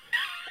later.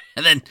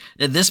 And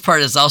then this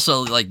part is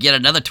also like yet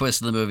another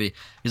twist in the movie,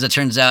 because it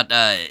turns out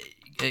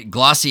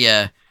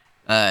Glossia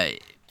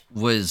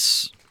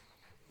was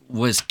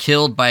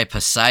killed by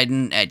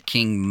Poseidon at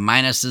King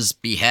Minos's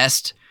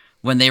behest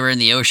when they were in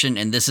the ocean,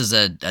 and this is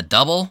a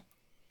double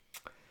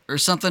or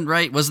something,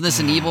 right? Wasn't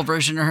this an evil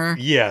version of her?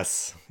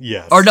 Yes.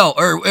 Or no,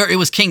 or it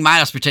was King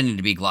Minos pretending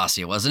to be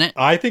Glossia, wasn't it?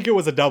 I think it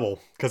was a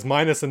double, because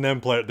Minos and them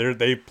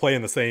they play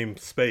in the same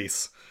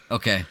space.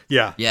 Okay.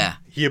 Yeah.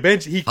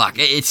 Fuck,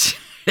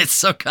 it's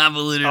so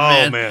convoluted,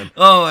 man. Oh, man.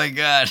 Oh, my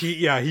God.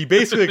 He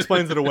basically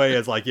explains it away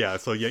as like, you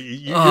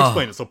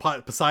explain it. So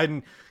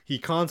Poseidon, he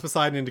cons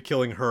Poseidon into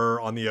killing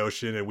her on the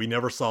ocean, and we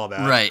never saw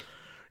that. Right.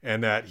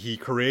 And that he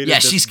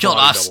created she's killed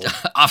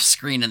off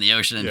screen in the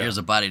ocean, and here's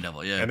a body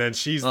double, And then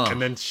she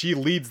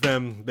leads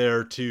them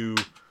there to,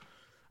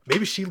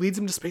 maybe she leads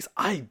them to space?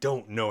 I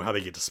don't know how they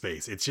get to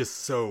space. It's just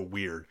so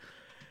weird.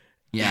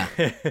 Yeah.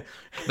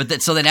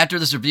 But so then after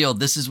this reveal,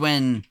 this is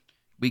when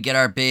we get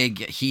our big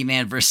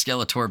He-Man versus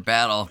Skeletor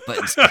battle, but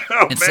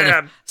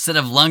instead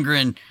of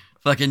Lundgren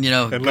fucking,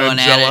 and going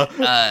Langella.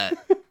 At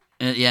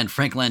it, and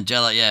Frank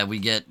Langella, we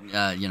get,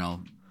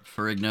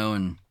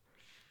 Ferrigno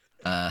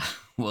and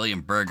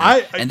William Berger.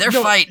 And their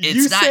fight,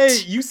 you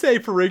say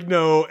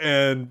Ferrigno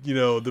and,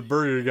 the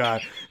Berger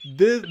guy.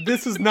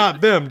 This is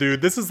not them,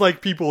 dude. This is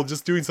like people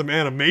just doing some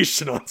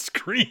animation on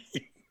screen.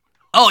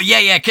 Oh,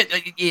 yeah.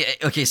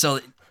 Okay, so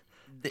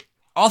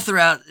all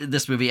throughout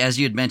this movie, as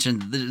you had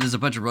mentioned, there's a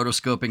bunch of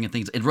rotoscoping and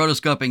things. In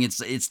rotoscoping,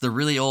 it's the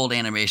really old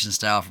animation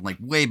style from like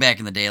way back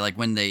in the day, like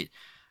when they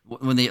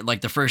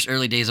like the first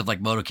early days of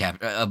like mocap,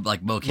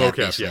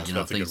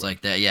 basically, things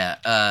like that.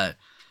 Yeah.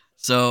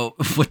 So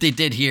what they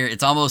did here,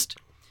 it's almost,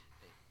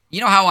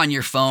 how on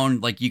your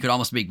phone, like you could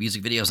almost make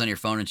music videos on your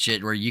phone and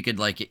shit, where you could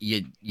like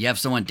you have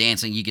someone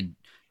dancing, you could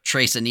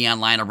trace a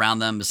neon line around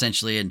them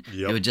essentially, and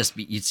it would just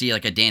be, you'd see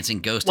like a dancing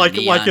ghost like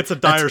it's a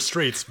Dire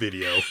Straits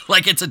video.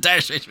 Like it's a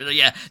Dire Straits video.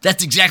 Yeah,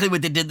 that's exactly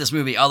what they did in this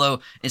movie. Although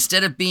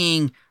instead of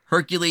being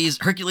Hercules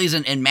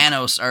and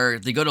Manos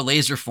they go to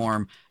laser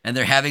form and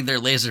they're having their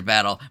laser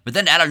battle, but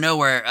then out of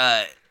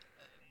nowhere,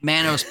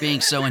 Manos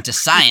being so into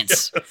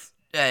science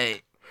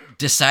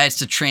decides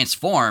to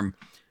transform,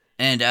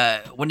 And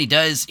when he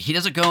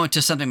doesn't go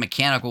into something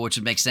mechanical, which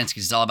would make sense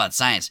because he's all about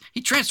science.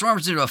 He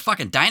transforms into a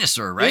fucking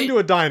dinosaur, right? Into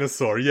a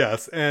dinosaur,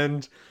 yes.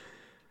 And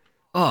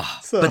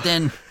but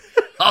then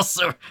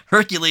also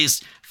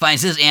Hercules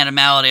finds his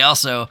animality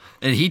also,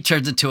 and he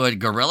turns into a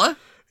gorilla.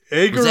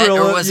 A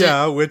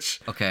gorilla,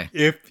 which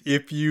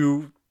if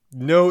you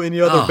know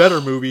any other better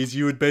movies,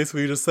 you would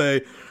basically just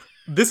say,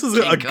 this is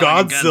a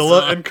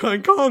Godzilla and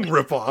King Kong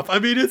ripoff. I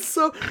mean,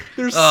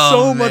 there's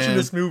so much in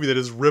this movie that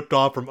is ripped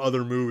off from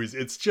other movies.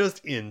 It's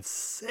just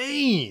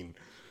insane.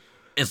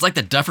 It's like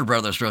the Duffer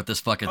Brothers wrote this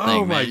fucking thing,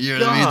 oh my man. You know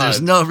God. what I mean?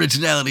 There's no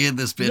originality in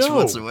this bitch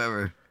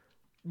whatsoever.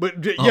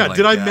 But did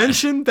I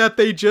mention that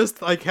they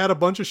just like had a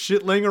bunch of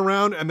shit laying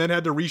around and then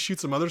had to reshoot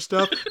some other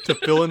stuff to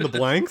fill in the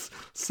blanks?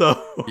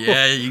 So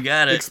yeah, you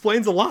got it.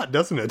 Explains a lot,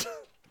 doesn't it?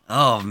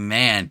 Oh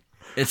man,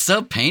 it's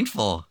so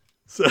painful.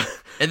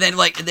 And then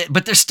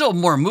but there's still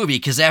more movie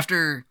because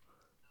after,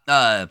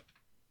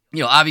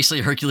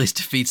 obviously Hercules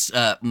defeats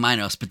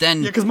Minos, but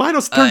then because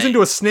Minos turns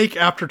into a snake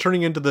after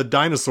turning into the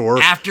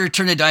dinosaur. After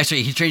turning into dinosaur,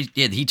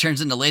 he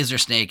turns into Laser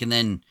Snake, and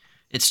then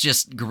it's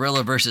just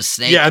gorilla versus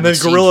snake. Yeah, and then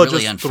gorilla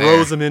really just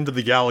throws him into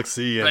the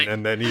galaxy,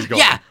 and then he's gone.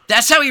 Yeah,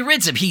 that's how he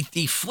rids him.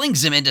 He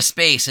flings him into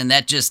space, and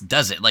that just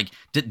does it. Like,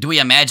 do we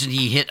imagine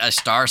he hit a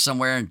star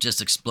somewhere and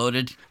just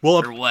exploded?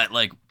 Well, or what?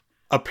 Like.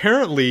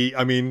 Apparently,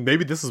 I mean,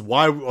 maybe this is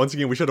why, once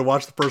again, we should have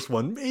watched the first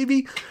one.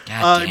 Maybe.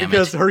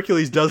 Because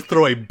Hercules does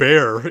throw a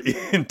bear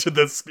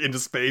into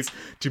space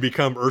to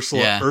become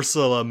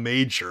Ursula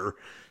Major.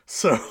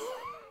 So.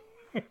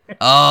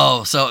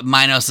 So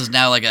Minos is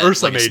now like a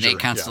snake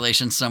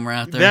constellation somewhere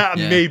out there?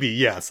 Maybe,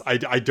 yes.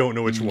 I don't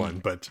know which one,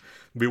 but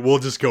we'll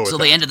just go with that. So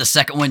they ended the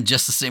second one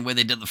just the same way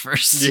they did the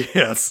first?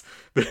 Yes.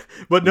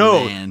 But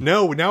no,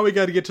 now we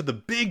got to get to the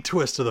big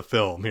twist of the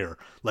film here.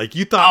 Like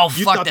you thought. Oh,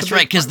 fuck, that's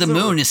right, because the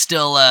moon's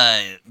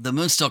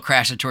still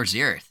crashing towards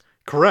the Earth.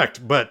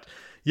 Correct, but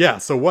yeah,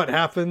 so what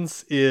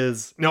happens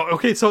is... No,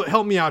 okay, so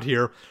help me out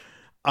here.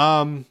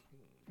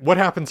 What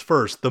happens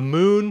first, the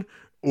moon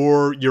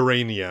or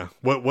Urania?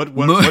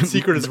 What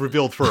secret is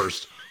revealed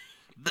first?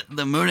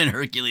 The moon and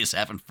Hercules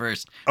happen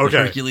first. Okay.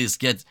 Hercules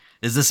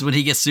is this when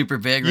he gets super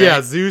big, right?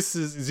 Yeah,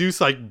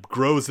 Zeus like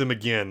grows him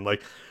again.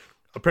 Like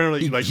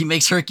apparently he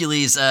makes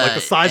Hercules like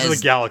the size of the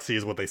galaxy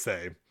is what they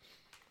say.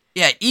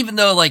 Yeah, even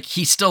though like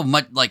he's still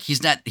much like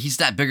he's not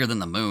bigger than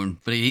the moon,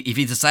 but if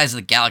he's the size of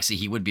the galaxy,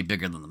 he would be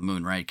bigger than the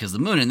moon, right? Because the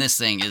moon in this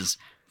thing is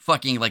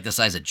fucking like the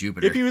size of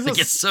Jupiter. If he was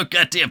it's so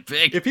goddamn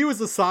big. If he was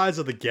the size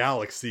of the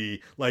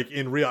galaxy, like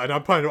in real, and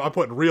I'm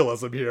putting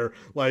realism here,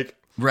 like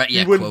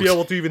he wouldn't be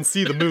able to even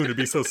see the moon. It'd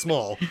be so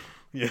small,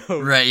 you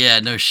know? Right? Yeah,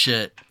 no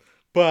shit.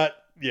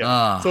 But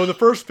yeah, so in the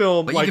first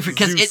film,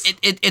 because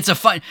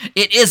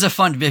it is a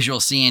fun visual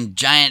seeing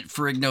giant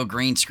Ferrigno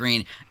green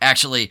screen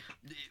actually,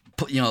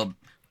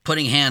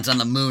 putting hands on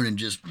the moon and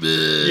just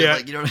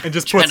and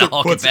just puts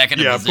it back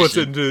into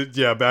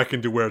position. Back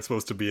into where it's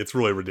supposed to be. It's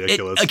really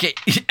ridiculous.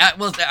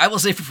 I will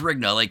say for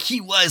Ferrigno, like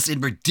he was in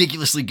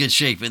ridiculously good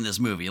shape in this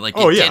movie. Like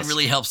it did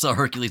really help sell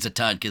Hercules a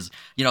ton because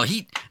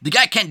the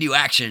guy can do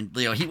action.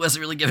 He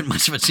wasn't really given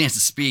much of a chance to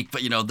speak,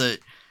 but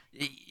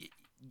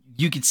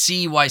you could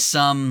see why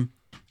some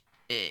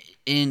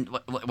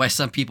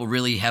people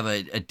really have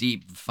a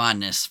deep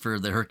fondness for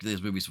the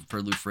Hercules movies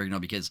for Lou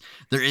Ferrigno, because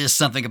there is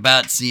something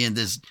about seeing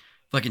this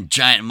fucking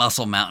giant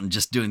muscle mountain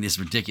just doing these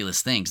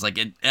ridiculous things. Like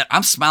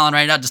I'm smiling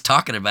right now just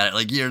talking about it.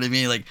 Like, you know what I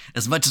mean? Like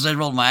as much as I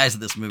rolled my eyes at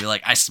this movie,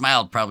 like I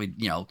smiled probably,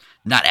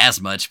 not as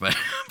much, but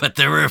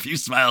there were a few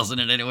smiles in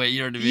it anyway. You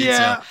know what I mean?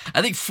 Yeah. So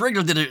I think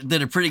Ferrigno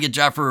did a pretty good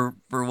job for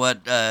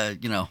what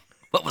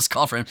what was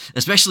called for him,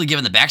 especially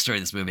given the backstory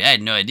of this movie. I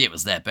had no idea it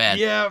was that bad.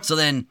 Yeah. So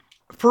then.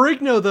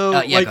 Ferrigno, though,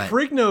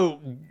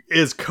 Ferrigno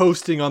is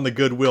coasting on the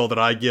goodwill that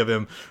I give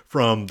him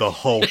from the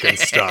Hulk and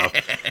stuff.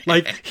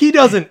 Like, he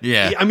doesn't...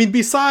 Yeah. I mean,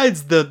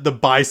 besides the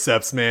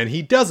biceps, man,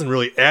 he doesn't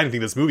really add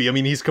anything to this movie. I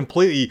mean, he's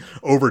completely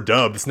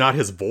overdubbed. It's not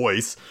his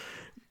voice.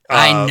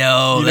 I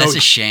know. That's a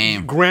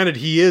shame. Granted,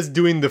 he is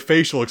doing the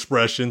facial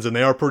expressions, and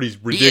they are pretty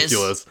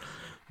ridiculous.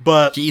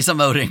 But he's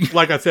emoting.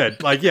 Like I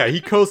said, he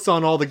coasts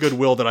on all the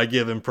goodwill that I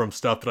give him from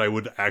stuff that I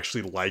would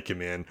actually like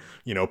him in.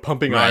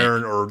 Pumping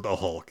Iron or the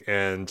Hulk.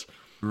 And...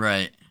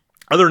 Right.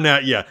 Other than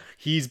that,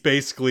 he's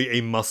basically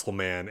a muscle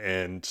man,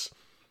 and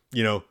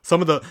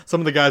some of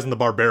the guys in the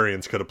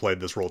Barbarians could have played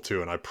this role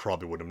too, and I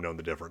probably wouldn't have known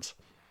the difference.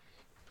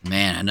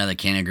 Man, another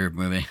Canon Group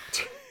movie.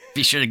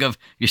 You should go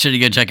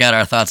check out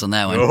our thoughts on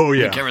that one. Oh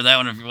yeah, we covered that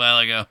one a while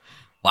ago.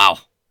 Wow.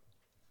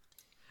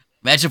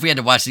 Imagine if we had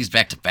to watch these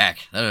back to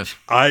back. That'd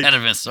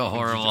have been so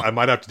horrible. I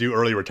might have to do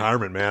early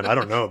retirement, man. I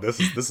don't know. This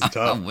is tough.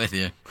 I'm with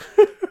you.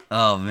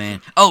 Oh,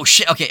 man. Oh,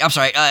 shit. Okay, I'm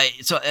sorry.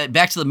 So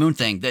back to the moon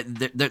thing.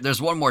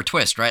 There's one more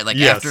twist, right? Like,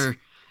 yes.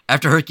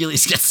 After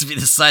Hercules gets to be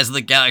the size of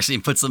the galaxy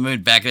and puts the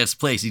moon back in its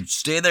place, you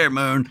stay there,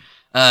 moon.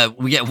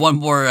 We get one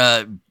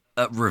more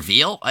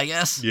reveal, I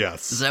guess?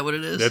 Yes. Is that what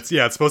it is?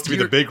 It's supposed to be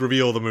the big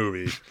reveal of the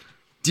movie.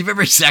 Do you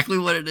remember exactly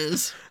what it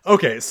is?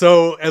 Okay,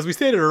 so as we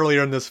stated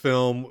earlier in this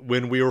film,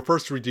 when we were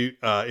first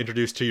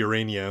introduced to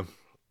Urania,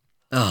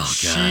 Oh,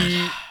 God.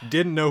 She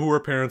didn't know who her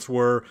parents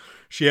were.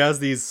 She has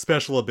these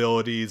special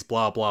abilities,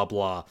 blah, blah,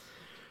 blah.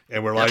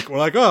 And we're like,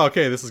 oh,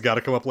 okay, this has got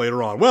to come up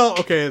later on. Well,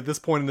 okay, at this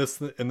point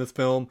in this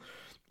film,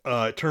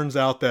 it turns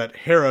out that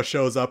Hera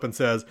shows up and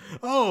says,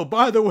 oh,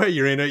 by the way,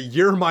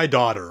 you're my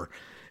daughter.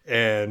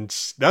 And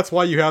that's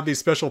why you have these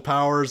special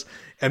powers.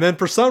 And then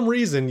for some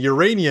reason,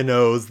 Urania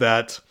knows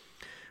that,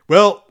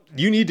 well,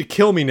 you need to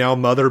kill me now,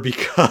 mother,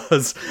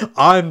 because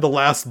I'm the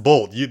last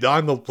bolt.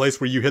 I'm the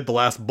place where you hid the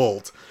last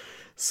bolt.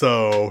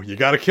 So you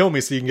got to kill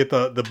me so you can get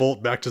the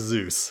bolt back to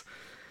Zeus.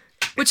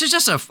 Which is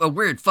just a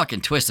weird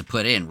fucking twist to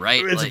put in,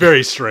 right? It's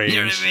very strange.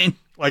 You know what I mean?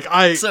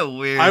 Like so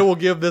weird. I will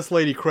give this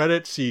lady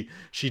credit.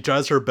 She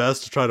does her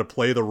best to try to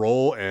play the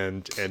role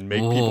and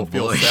make people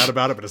feel sad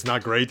about it, but it's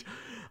not great.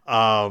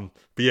 But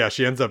yeah,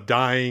 she ends up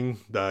dying.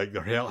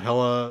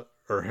 Hera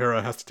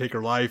has to take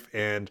her life,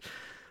 and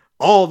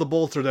all the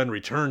bolts are then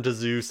returned to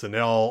Zeus, and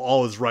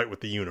all is right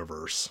with the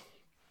universe.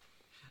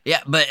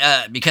 Yeah, but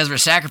because of her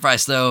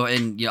sacrifice, though,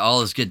 and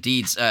all his good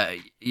deeds,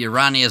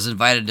 Urania is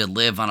invited to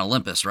live on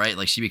Olympus, right?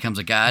 Like she becomes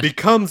a god.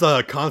 Becomes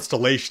a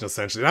constellation,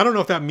 essentially. And I don't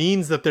know if that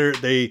means that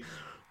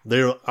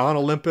they're on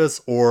Olympus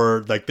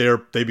or like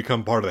they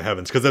become part of the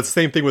heavens, because that's the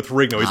same thing with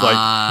Ferrigno.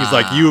 He's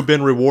like you have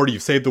been rewarded.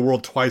 You've saved the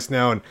world twice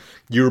now, and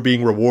you're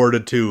being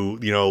rewarded to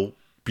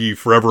be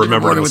forever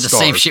remembered with the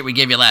stars. Same shit we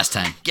gave you last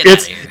time. Get out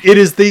of here. It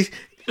is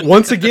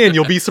once again,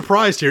 you'll be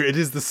surprised here. It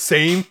is the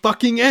same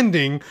fucking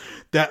ending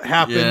that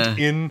happened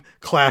in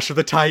Clash of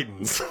the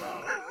Titans.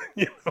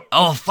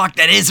 Oh fuck,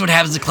 that is what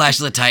happens in Clash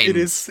of the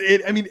Titans.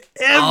 Everything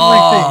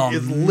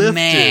is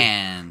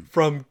lifted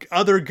from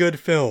other good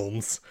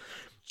films.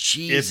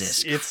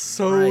 Jesus, it's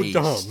so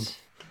dumb.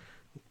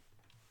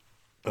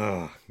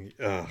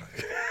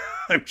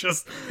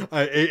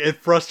 It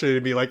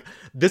frustrated me. Like,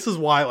 this is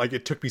why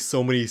it took me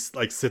so many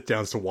sit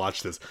downs to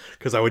watch this,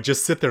 because I would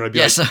just sit there and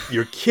I'd be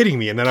you're kidding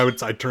me, and then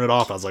I'd turn it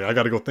off. I was like, I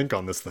got to go think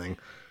on this thing.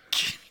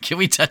 Can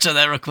we touch on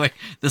that real quick?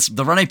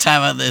 The running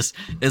time on this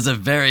is a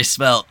very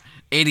svelte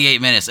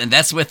 88 minutes, and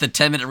that's with the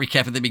 10-minute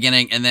recap at the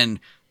beginning, and then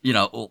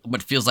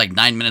what feels like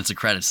 9 minutes of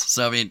credits.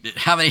 So I mean,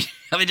 how many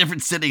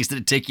different sittings did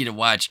it take you to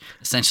watch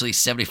essentially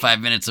 75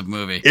 minutes of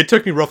movie? It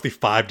took me roughly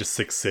 5 to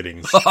 6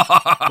 sittings.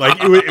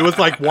 It was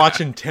like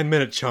watching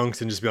 10-minute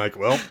chunks and just be like,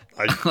 well,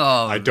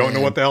 I don't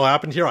know what the hell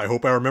happened here. I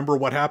hope I remember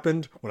what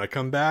happened when I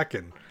come back.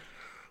 And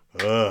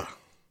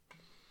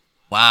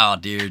wow,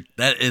 dude,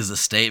 that is a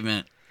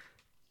statement.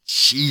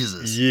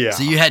 Jesus. Yeah.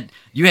 So you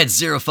had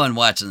zero fun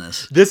watching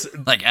this.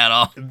 At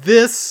all.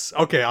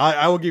 Okay,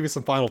 I will give you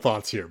some final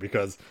thoughts here,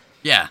 because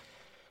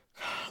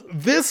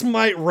this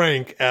might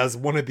rank as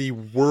one of the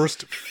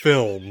worst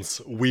films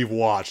we've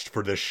watched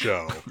for this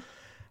show.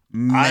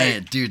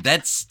 Man, dude,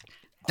 that's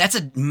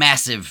a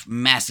massive,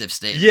 massive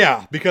statement.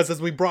 Yeah, because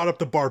as we brought up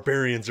the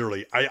Barbarians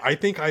early, I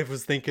think I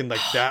was thinking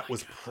that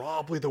was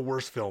probably the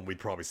worst film we'd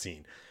probably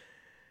seen.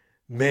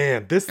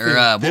 Man,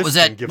 what was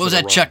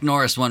that Chuck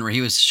Norris one where he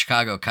was a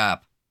Chicago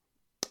cop?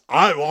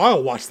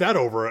 I'll watch that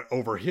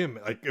over him.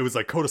 It was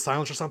like Code of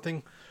Silence or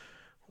something.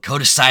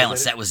 Code of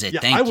Silence, that was it.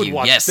 Thank you. I would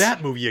watch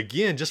that movie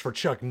again just for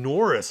Chuck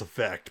Norris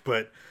effect,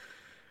 but...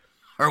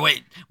 Or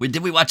wait,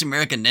 did we watch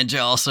American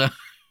Ninja also?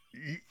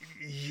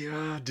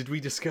 Yeah, did we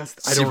discuss...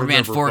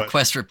 Superman 4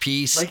 Quest for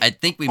Peace? I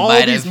think we might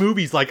have. All these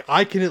movies,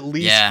 I can at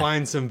least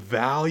find some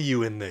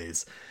value in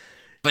these.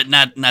 But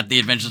not the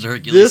Adventures of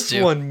Hercules.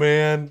 This one,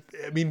 man,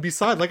 I mean,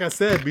 besides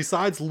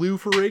Lou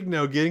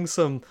Ferrigno getting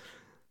some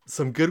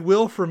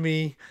goodwill from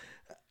me,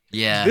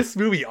 this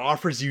movie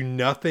offers you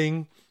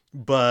nothing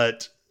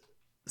but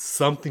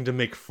something to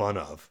make fun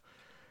of.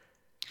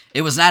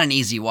 It was not an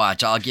easy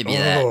watch, I'll give you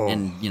that.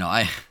 And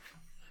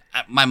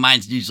my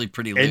mind's usually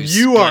pretty loose. And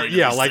you are,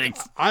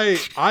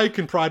 I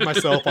can pride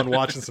myself on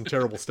watching some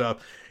terrible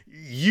stuff.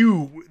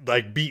 You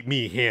beat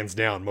me hands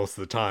down most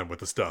of the time with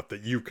the stuff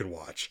that you can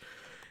watch.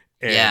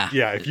 And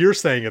if you're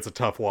saying it's a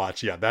tough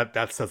watch,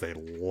 that says a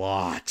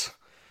lot.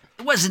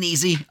 It wasn't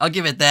easy, I'll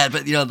give it that.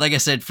 But like I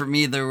said, for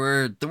me, there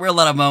were a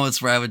lot of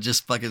moments where I would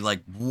just fucking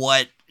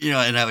what,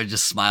 and I would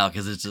just smile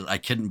because I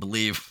couldn't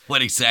believe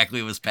what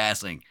exactly was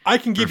passing. I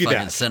can give you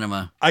that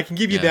cinema. I can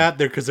give you that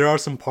there, because there are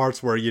some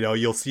parts where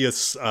you'll see a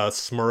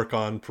smirk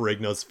on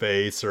Ferrigno's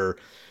face, or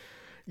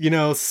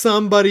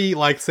somebody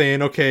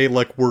saying, okay,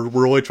 we're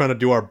really trying to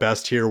do our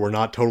best here. We're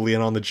not totally in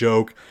on the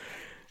joke.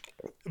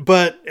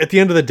 But at the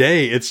end of the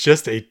day, it's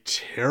just a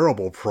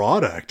terrible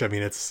product. I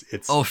mean, it's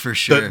for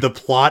sure. The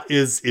plot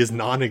is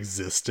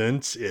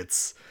non-existent.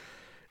 It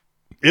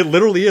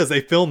literally is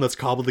a film that's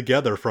cobbled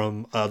together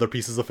from other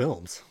pieces of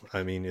films.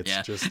 I mean, it's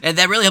just... And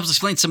that really helps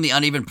explain some of the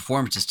uneven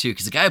performances, too,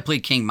 because the guy who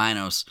played King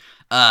Minos,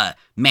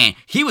 man,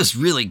 he was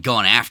really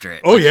going after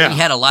it. He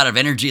had a lot of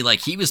energy.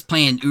 He was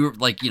playing,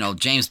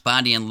 James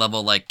Bondian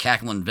level,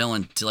 cackling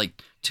villain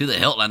to the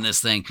hilt on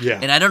this thing. Yeah.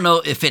 And I don't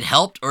know if it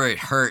helped or it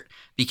hurt,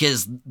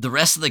 because the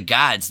rest of the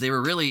gods, they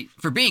were really,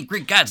 for being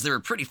Greek gods, they were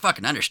pretty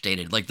fucking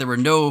understated. There were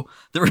no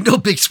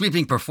big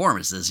sweeping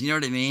performances. You know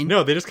what I mean?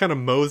 No, they just kind of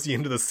mosey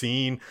into the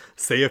scene,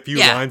 say a few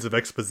lines of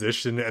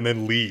exposition, and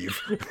then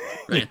leave.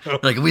 Right.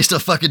 Are we still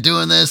fucking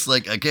doing this?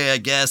 Okay, I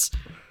guess.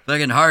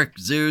 fucking Hark,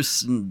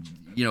 Zeus, and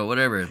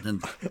whatever.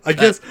 Then I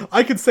guess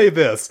I could say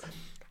this.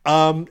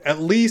 At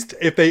least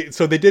if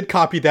they did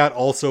copy that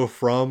also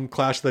from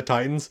Clash of the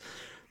Titans,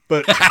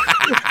 but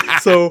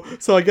so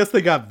I guess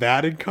they got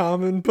that in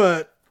common.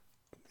 But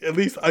at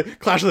least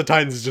Clash of the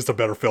Titans is just a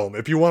better film.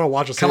 If you want to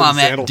watch a Sword and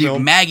Sandal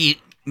film, Maggie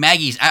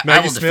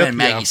I will Smith, defend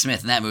Maggie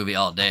Smith in that movie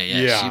all day.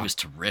 Yeah, she was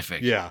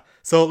terrific. Yeah.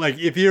 So like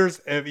if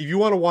you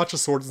want to watch a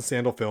Swords and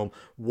Sandal film,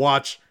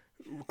 watch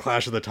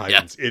Clash of the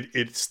Titans. Yeah.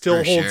 It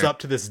still holds up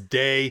to this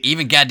day.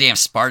 Even goddamn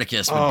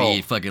Spartacus would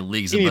be fucking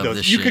leagues above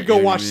this shit. You could go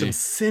watch some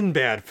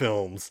Sinbad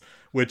films,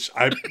 which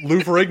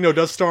Lou Ferrigno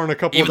does star in a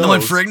couple of those.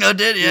 Even the one Ferrigno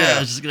did? Yeah, I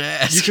was just going to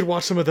ask. You could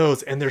watch some of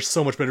those, and they're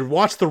so much better.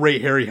 Watch the Ray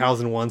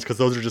Harryhausen ones, because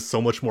those are just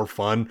so much more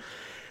fun.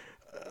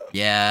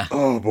 Yeah.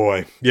 Oh,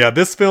 boy. Yeah,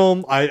 this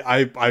film,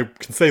 I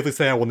can safely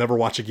say I will never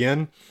watch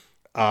again.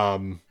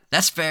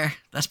 That's fair.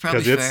 That's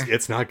probably fair. Because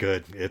it's not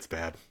good. It's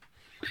bad.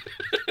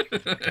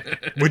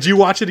 Would you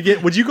watch it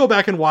again? Would you go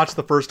back and watch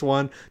the first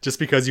one just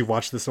because you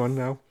watched this one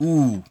now?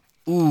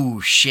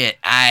 Ooh, shit.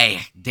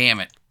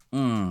 Damn it.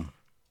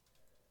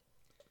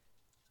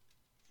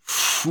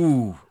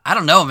 Ooh, I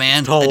don't know,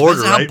 man. Tall it order,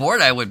 depends on right? how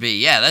bored I would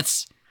be. Yeah,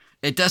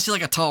 it does feel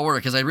like a tall order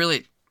because I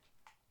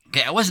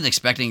wasn't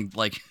expecting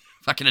like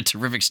fucking a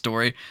terrific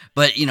story,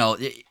 but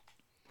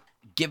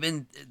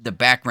given the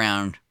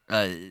background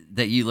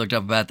that you looked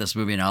up about this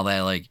movie and all that,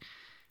 like,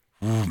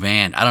 ooh,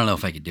 man, I don't know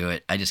if I could do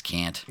it. I just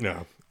can't.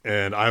 No,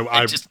 and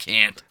I just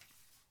can't.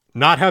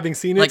 Not having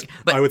seen it,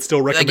 but I would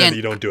still recommend that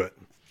you don't do it.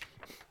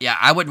 Yeah,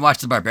 I wouldn't watch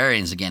The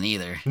Barbarians again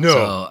either. No.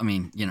 So, I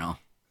mean, what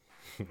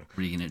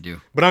are you going to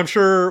do? But I'm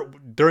sure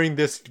during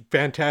this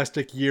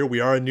fantastic year, we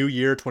are a new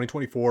year,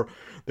 2024,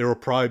 there will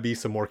probably be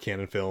some more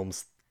canon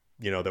films,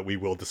 that we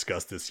will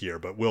discuss this year,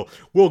 but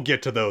we'll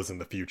get to those in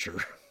the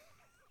future.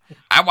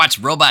 I watch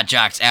Robot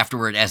Jocks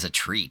afterward as a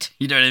treat.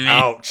 You know what I mean?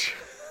 Ouch.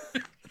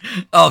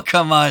 Oh,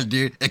 come on,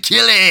 dude.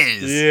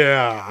 Achilles.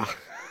 Yeah.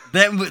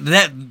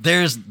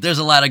 There's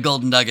a lot of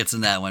golden nuggets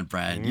in that one,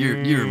 Brian. You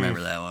remember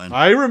that one?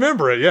 I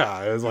remember it.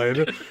 Yeah, it's like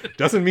it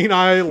doesn't mean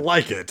I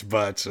like it,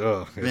 but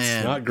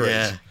it's not great.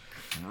 Yeah,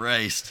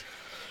 Christ,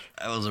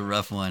 that was a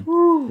rough one.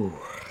 Woo.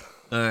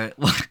 All right,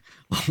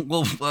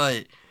 well,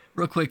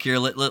 real quick here.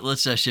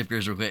 Let's shift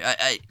gears real quick.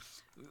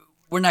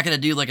 We're not gonna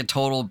do like a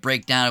total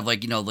breakdown of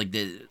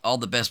all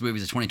the best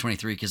movies of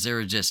 2023 because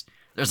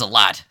there's a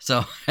lot.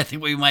 So I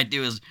think what we might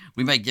do is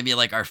we might give you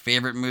like our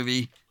favorite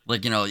movie,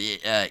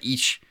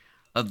 each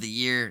of the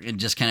year, and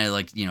just kind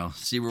of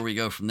see where we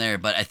go from there.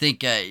 But I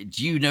think,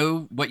 do you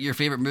know what your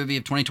favorite movie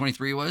of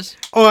 2023 was?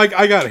 Oh, I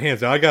got it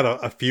hands down. I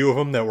got a few of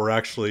them that were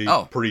actually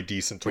pretty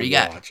decent to watch.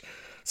 Got?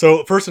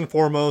 So first and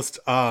foremost,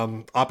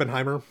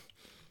 Oppenheimer.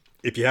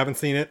 If you haven't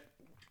seen it,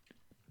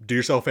 do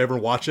yourself a favor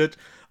and watch it.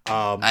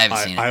 I haven't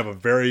seen it. I have a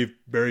very,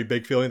 very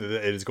big feeling that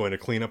it is going to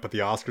clean up at the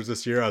Oscars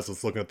this year. I was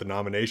just looking at the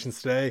nominations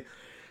today.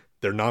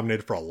 They're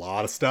nominated for a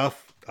lot of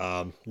stuff.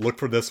 Look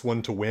for this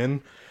one to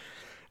win.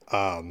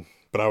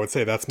 But I would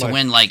say that's to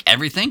win like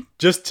everything.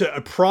 Just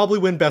to probably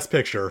win Best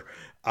Picture.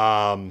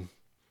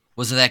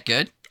 Was it that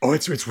good? Oh,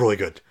 it's really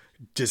good.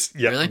 Just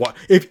Really?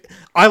 If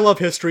I love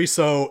history,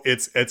 so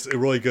it's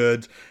really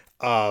good.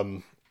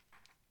 I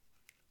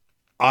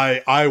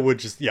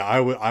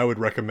would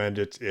recommend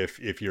it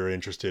if you're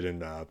interested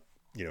in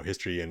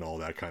history and all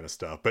that kind of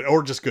stuff,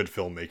 or just good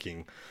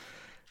filmmaking.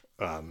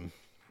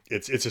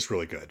 It's just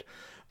really good.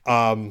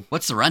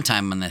 What's the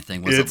runtime on that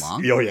thing? Was it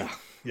long? Oh yeah.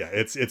 Yeah,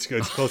 it's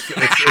close.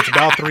 It's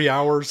about 3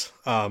 hours.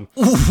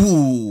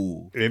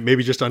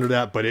 Maybe just under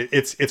that, but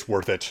it's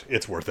worth it.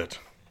 It's worth it.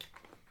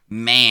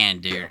 Man,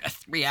 dude, a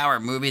 3-hour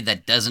movie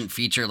that doesn't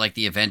feature like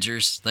the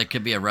Avengers, that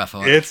could be a rough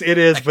one. It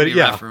is, but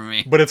yeah,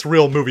 but it's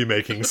real movie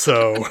making.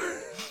 So,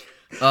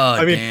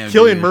 I mean, damn,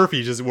 Cillian dude.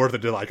 Murphy's just worth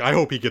it. I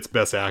hope he gets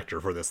Best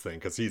Actor for this thing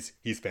because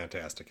he's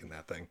fantastic in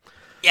that thing.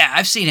 Yeah,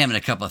 I've seen him in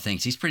a couple of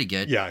things. He's pretty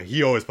good. Yeah,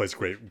 he always plays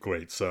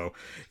great. So,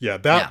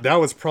 that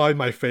was probably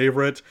my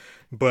favorite.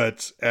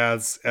 But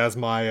as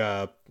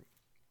my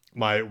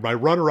my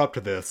runner up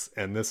to this,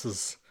 and this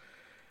is,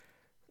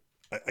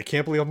 I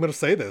can't believe I'm going to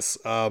say this,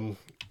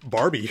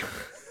 Barbie.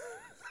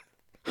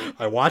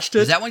 I watched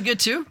it. Is that one good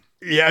too?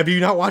 Yeah, have you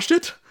not watched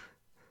it?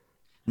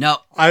 No.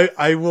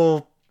 I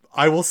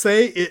will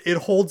say it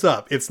holds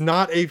up. It's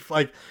not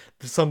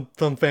some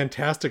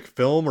fantastic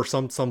film or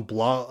some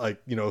blah,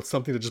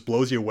 something that just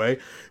blows you away,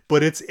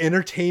 but it's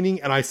entertaining,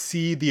 and I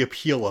see the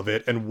appeal of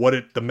it and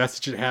the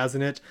message it has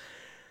in it.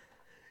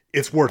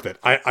 It's worth it.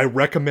 I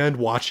recommend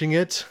watching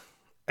it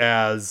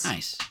as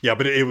nice. Yeah,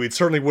 but it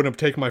certainly wouldn't have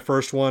taken my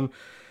first one.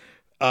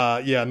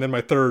 And then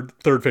my third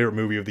favorite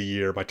movie of the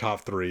year, my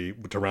top 3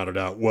 to round it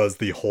out, was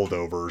The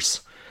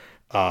Holdovers.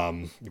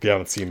 If you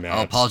haven't seen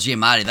that, Paul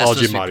Giamatti. That's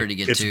supposed to be pretty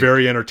good too. It's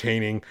very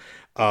entertaining.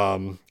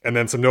 And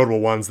then some notable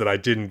ones that I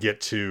didn't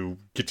get to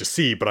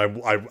see, but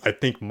I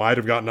think might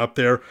have gotten up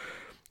there.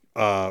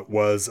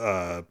 Was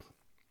a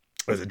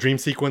dream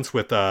sequence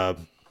with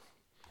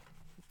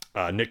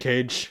Nick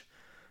Cage.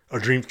 Or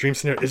dream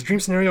scenario. Is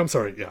Dream Scenario? I'm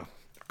sorry. Yeah.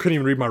 Couldn't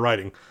even read my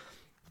writing.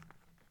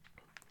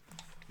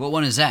 What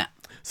one is that?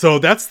 So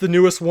that's the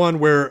newest one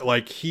where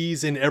like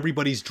he's in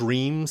everybody's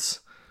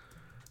dreams.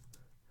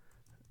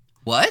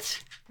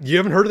 What? You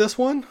haven't heard of this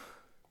one?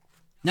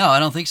 No, I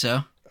don't think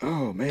so.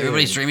 Oh man.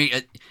 Everybody's dreaming.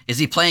 Is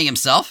he playing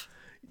himself?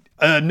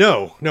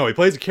 No, he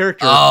plays a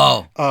character.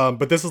 Oh.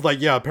 But this is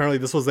like, apparently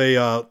this was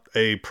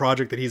a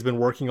project that he's been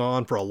working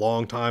on for a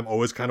long time.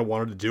 Always kind of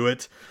wanted to do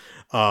it.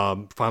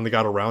 Finally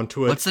got around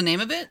to it. What's the name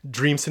of it?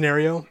 Dream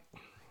Scenario.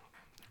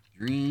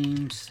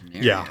 Dream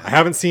Scenario. Yeah, I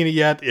haven't seen it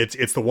yet.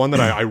 It's the one that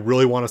I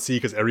really want to see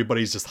because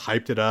everybody's just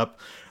hyped it up.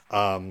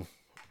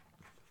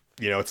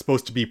 It's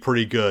supposed to be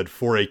pretty good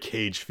for a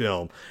Cage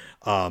film.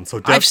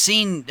 I've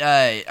seen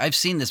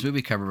this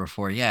movie cover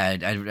before.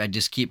 Yeah, I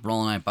just keep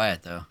rolling right by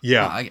it though.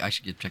 Yeah, I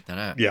should check that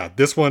out. Yeah,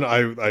 this one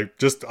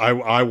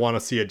I want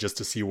to see it just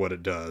to see what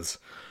it does.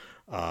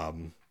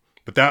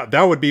 But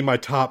that would be my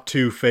top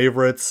 2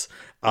 favorites.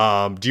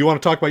 Do you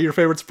want to talk about your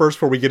favorites first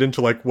before we get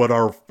into like what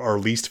our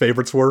least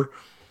favorites were?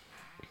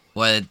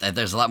 Well,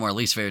 there's a lot more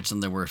least favorites than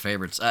there were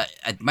favorites.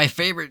 My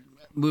favorite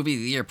movie of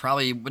the year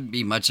probably wouldn't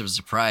be much of a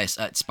surprise.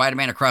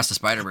 Spider-Man Across the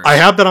Spider-Verse. I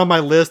have that on my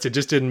list. It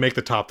just didn't make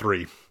the top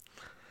 3.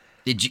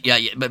 Did you?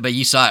 Yeah, but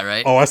you saw it,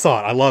 right? Oh, I saw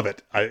it. I love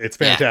it. It's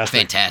fantastic. Yeah,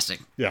 fantastic.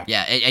 Yeah.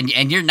 Yeah,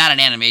 and you're not an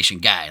animation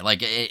guy.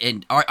 Like,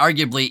 and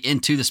arguably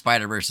Into the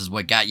Spider-Verse is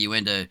what got you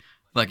into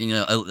fucking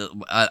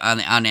on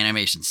the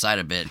animation side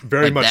a bit.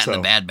 Very like much that so. And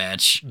the Bad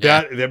Batch.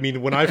 I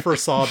mean, when I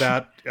first saw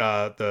that,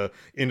 the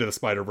Into the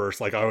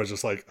Spider-Verse, like I was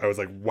like,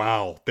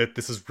 wow,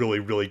 this is really,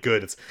 really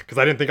good. It's because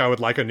I didn't think I would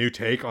like a new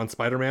take on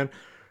Spider-Man.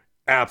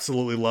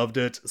 Absolutely loved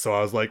it. So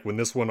I was like, when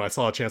I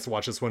saw a chance to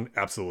watch this one,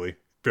 absolutely,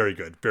 very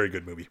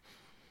good movie.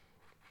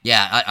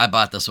 Yeah, I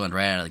bought this one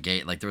right out of the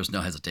gate. Like there was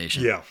no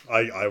hesitation. Yeah,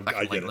 I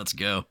get it. Let's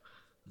go.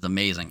 It's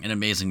amazing, an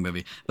amazing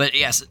movie. But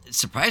yes,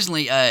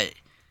 surprisingly,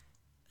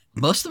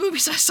 most of the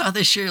movies I saw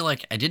this year,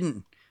 like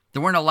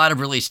there weren't a lot of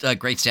really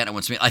great standout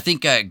ones to me. I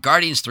think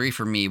Guardians 3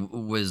 for me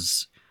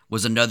was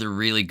another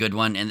really good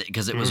one, and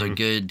because it was a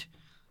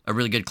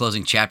really good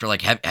closing chapter.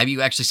 Like, have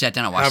you actually sat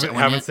down and watched it?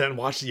 Haven't sat and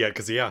watched it yet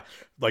because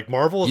like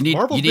Marvel. You need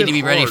to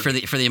be ready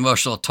hard. for the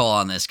emotional toll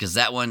on this because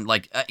that one,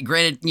 like,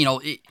 granted,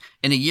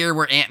 in a year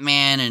where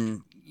Ant-Man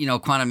and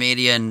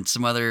Quantumania and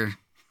some other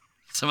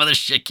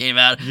shit came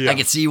out, I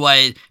could see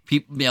why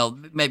people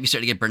maybe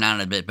start to get burned out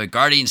a bit. But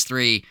Guardians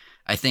 3,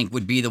 I think,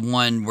 would be the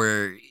one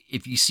where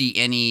if you see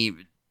any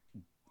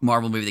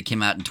Marvel movie that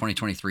came out in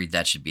 2023,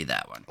 that should be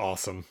that one.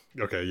 Awesome.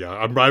 Okay, yeah,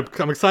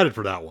 I'm excited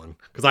for that one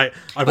because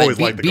I've always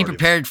liked the Be Guardians.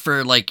 prepared for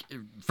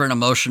an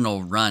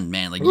emotional run,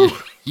 man. Like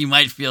you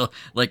might feel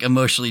like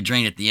emotionally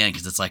drained at the end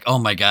because it's like, oh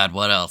my god,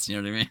 what else? You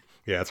know what I mean?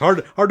 Yeah, it's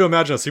hard to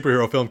imagine a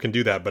superhero film can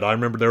do that. But I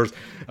remember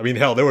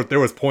there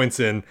was points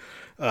in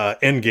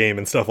Endgame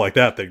and stuff like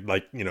that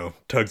like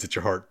tugs at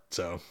your heart.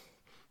 So.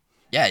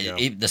 Yeah,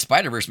 the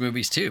Spider-Verse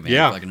movies too, man.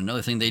 Yeah. Like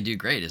another thing they do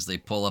great is they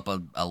pull up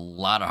a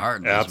lot of heart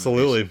in those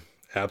Absolutely. movies.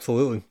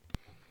 Absolutely.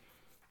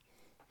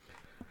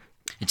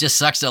 It just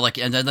sucks though. Like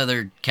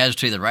another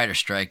casualty of the writer's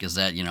strike is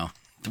that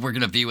we're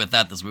gonna be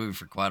without this movie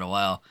for quite a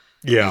while.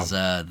 Yeah. Is,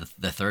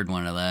 the third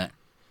one of that.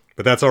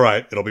 But that's all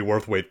right. It'll be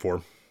worth wait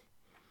for.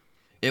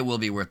 It will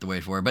be worth the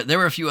wait for. But there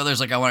were a few others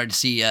like I wanted to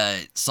see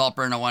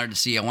Saltburn. I wanted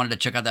to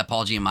check out that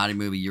Paul Giamatti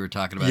movie you were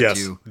talking about too.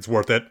 Yes, it's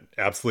worth it.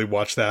 Absolutely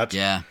watch that.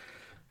 Yeah.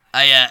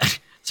 I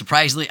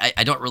surprisingly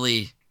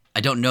I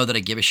don't know that I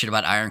give a shit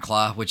about Iron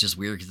Claw, which is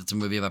weird because it's a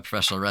movie about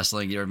professional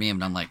wrestling. You know what I mean?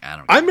 But I'm like, I don't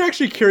know. I'm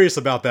actually curious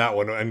about that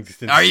one. And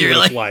Are you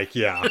really? It's like,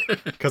 yeah,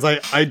 because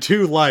I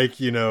do like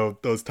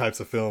those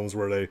types of films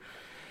where they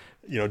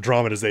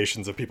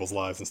dramatizations of people's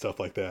lives and stuff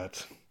like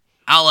that.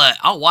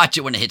 I'll watch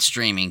it when it hits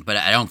streaming, but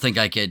I don't think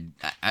I could.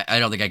 I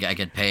don't think I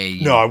could pay.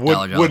 No, I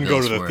wouldn't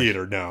go to the for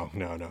theater. No.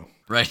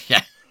 Right?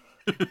 Yeah.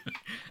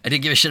 I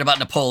didn't give a shit about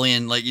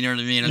Napoleon. Like, you know what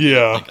I mean?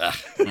 Yeah. Like,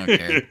 I don't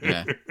care.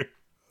 Yeah.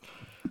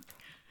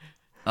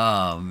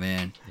 Oh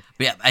man.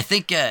 But yeah, I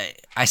think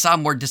I saw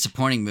more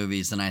disappointing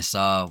movies than I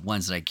saw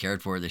ones that I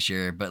cared for this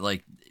year. But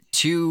like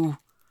 2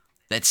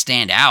 that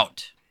stand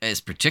out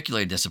as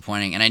particularly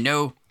disappointing, and I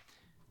know.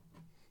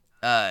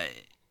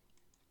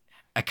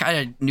 I kind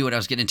of knew what I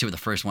was getting into with the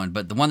first one,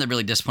 but the one that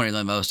really disappointed me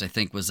the most, I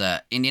think, was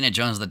Indiana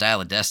Jones and the Dial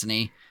of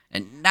Destiny.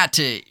 And not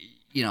to,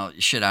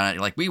 shit on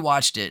it. Like, we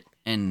watched it,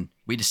 and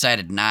we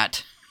decided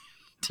not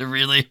to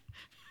really,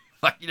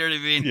 you know what I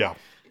mean? Yeah.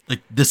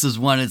 Like, this is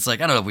one, it's like,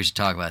 I don't know if we should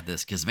talk about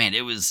this, because, man,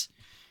 it was,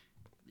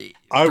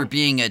 for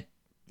being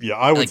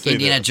I would say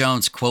Indiana this.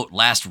 Jones, quote,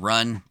 last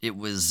run, it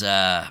was,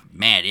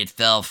 man, it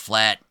fell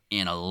flat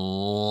in a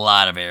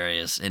lot of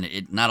areas, and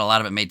not a lot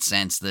of it made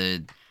sense.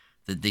 The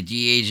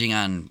de-aging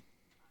on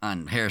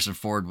Harrison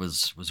Ford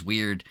was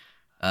weird.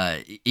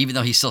 Even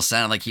though he still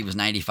sounded like he was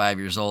 95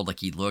 years old, like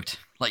he looked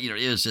like,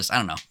 it was just, I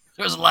don't know.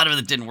 There was a lot of it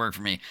that didn't work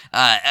for me.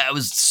 I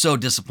was so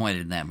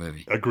disappointed in that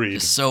movie. Agreed.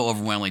 Just so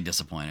overwhelmingly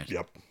disappointed.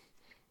 Yep.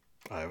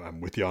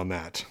 I'm with you on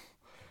that.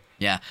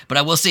 Yeah. But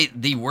I will say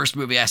the worst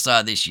movie I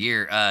saw this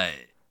year, I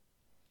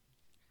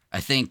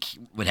think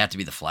would have to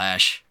be The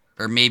Flash.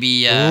 Or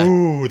maybe...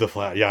 Ooh, The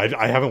Flash. Yeah,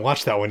 I haven't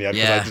watched that one yet.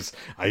 Yeah. Because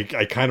I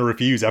kind of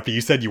refuse. After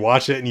you said you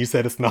watch it and you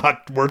said it's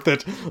not worth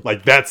it,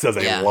 like, that says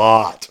a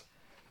lot.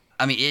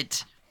 I mean,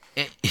 it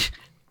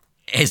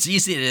as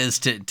easy it is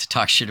to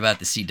talk shit about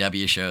the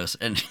CW shows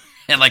and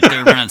like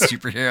they're running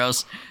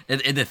superheroes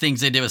and the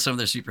things they did with some of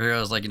their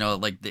superheroes, like,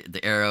 like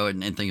the Arrow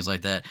and things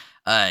like that.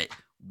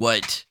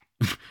 What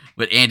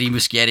Andy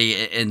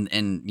Muschietti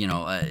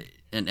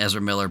and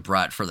Ezra Miller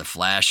brought for the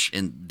Flash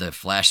in the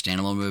Flash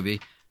standalone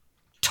movie,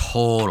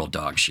 total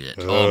dog shit.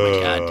 Oh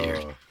my god,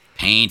 dude,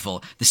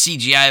 painful. The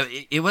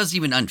CGI, it wasn't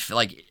even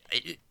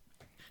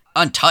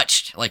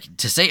untouched. Like,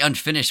 to say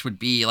unfinished would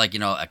be like,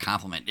 a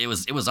compliment. It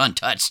was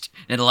untouched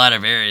in a lot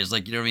of areas.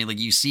 Like, you know what I mean? Like,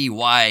 you see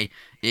why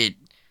it,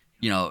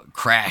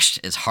 crashed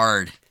as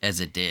hard as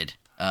it did.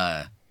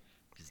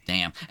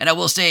 Damn. And I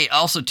will say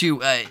also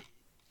too,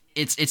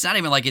 it's not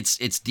even like it's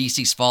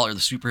DC's fault or the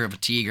superhero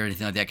fatigue or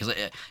anything like that, because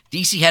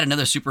DC had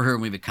another superhero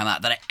movie come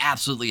out that I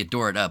absolutely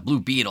adored.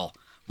 Blue Beetle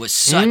was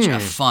such a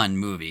fun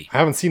movie. I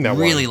haven't seen that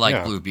one. Really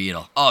like Blue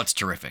Beetle. Oh, it's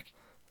terrific.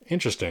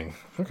 Interesting.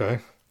 Okay.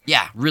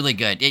 Yeah, really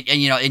good.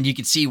 And you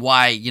can see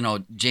why,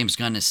 James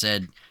Gunn has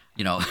said,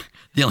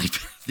 the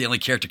only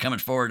character coming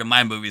forward in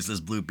my movies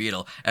is Blue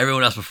Beetle.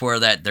 Everyone else before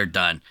that, they're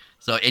done.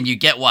 So, and you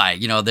get why.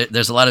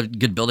 There's a lot of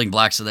good building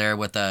blocks there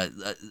with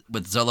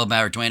Zolo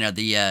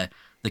Mariduena,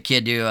 the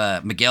kid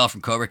who Miguel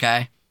from Cobra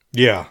Kai.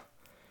 Yeah.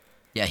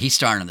 Yeah, he's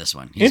starring in this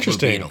one. He's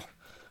Interesting. Blue Beetle.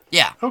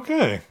 Yeah.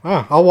 Okay.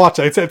 I'll watch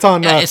it. It's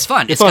on. Yeah, it's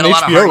fun. It's on got a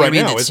lot HBO of heart. right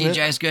now, the isn't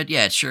CGI it? is good.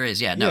 Yeah, it sure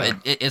is. Yeah. No,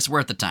 it's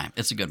worth the time.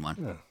 It's a good one.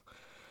 Yeah.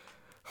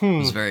 It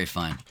was very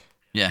fun.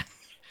 Yeah.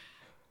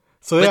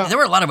 So But there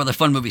were a lot of other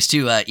fun movies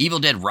too. Evil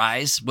Dead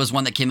Rise was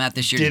one that came out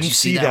this year. Didn't Did you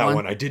see that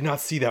one. I did not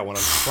see that one.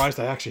 I'm surprised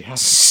I actually haven't.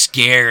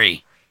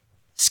 Scary.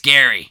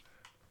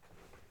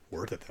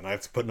 Worth it then. I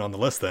have to put it on the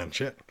list then.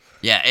 Shit.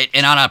 Yeah,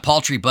 and on a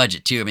paltry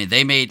budget too. I mean,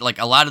 they made like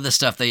a lot of the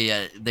stuff.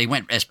 They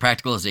went as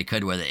practical as they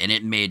could with it, and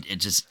it made it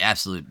just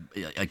absolute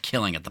a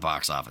killing at the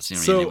box office.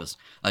 What I mean? It was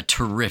a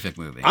terrific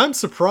movie. I'm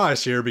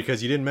surprised here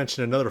because you didn't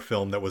mention another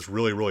film that was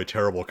really, really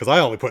terrible. Because I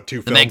only put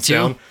two films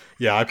down.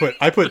 Yeah,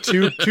 I put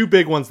two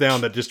big ones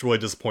down that just really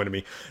disappointed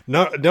me.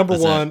 Number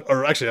one,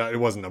 or actually it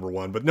wasn't number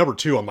one, but number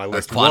two on my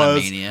list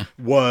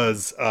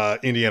was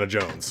Indiana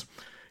Jones.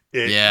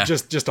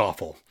 Just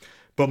awful.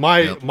 But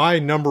my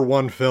number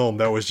one film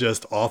that was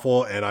just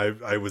awful, and I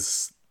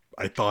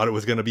thought it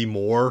was going to be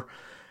more,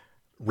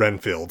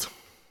 Renfield,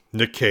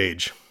 Nick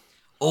Cage.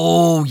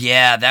 Oh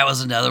yeah, that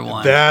was another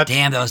one.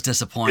 Damn, that was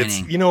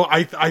disappointing.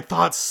 I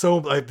thought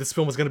this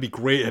film was going to be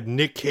great. It had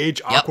Nick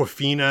Cage,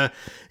 Awkwafina,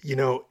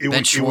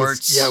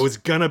 it was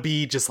going to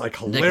be just like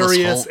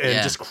hilarious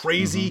and just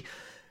crazy.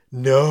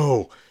 Mm-hmm.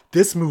 No,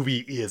 this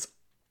movie is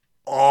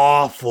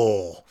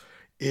awful.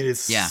 It is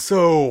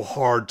so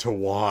hard to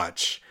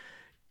watch.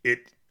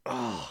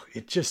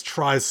 It just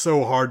tries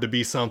so hard to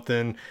be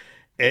something.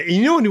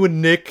 And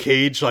when Nick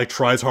Cage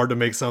tries hard to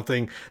make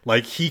something,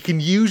 he can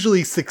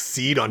usually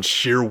succeed on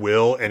sheer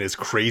will and his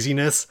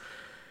craziness.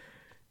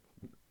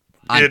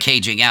 On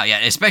caging out,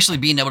 especially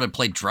being able to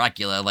play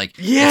Dracula.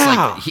 It's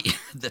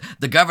like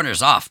the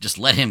governor's off. Just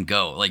let him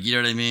go. You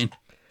know what I mean?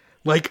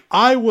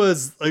 I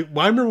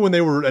remember when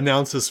they were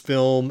announced this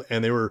film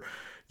and they were,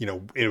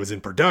 it was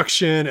in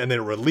production and then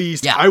it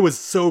released. Yeah. I was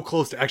so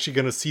close to actually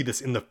going to see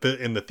this in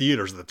the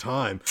theaters at the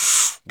time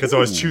because I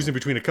was choosing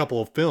between a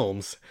couple of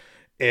films.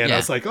 And I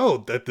was like, oh,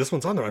 this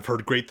one's on there. I've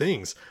heard great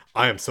things.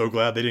 I am so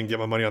glad they didn't get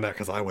my money on that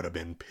because I would have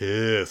been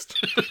pissed.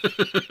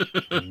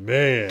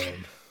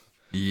 Man.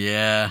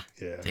 Yeah.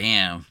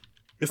 Damn.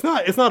 It's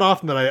not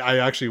often that I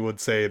actually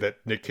would say that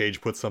Nick Cage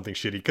puts something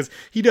shitty because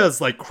he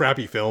does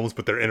crappy films,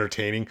 but they're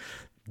entertaining.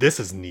 This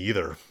is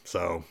neither.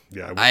 So,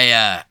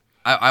 yeah.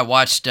 I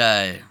watched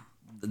the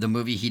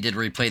movie he did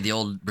where he played the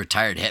old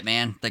retired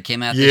hitman that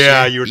came out this year.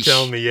 Yeah, you were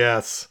telling me,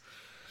 yes.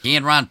 He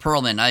and Ron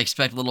Perlman, I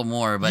expect a little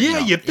more, but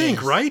you'd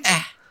think, right?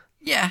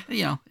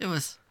 It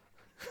was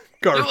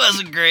garbage. It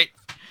wasn't great.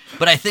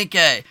 But I think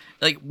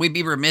we'd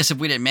be remiss if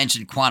we didn't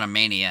mention Quantum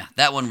Mania.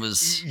 That one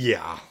was it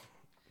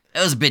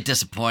was a bit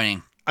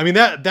disappointing. I mean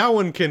that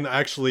one can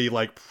actually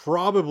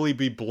probably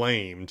be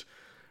blamed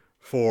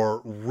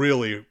for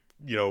really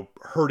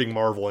hurting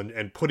Marvel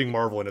and putting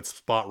Marvel in its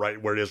spot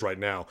right where it is right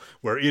now,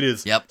 where it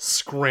is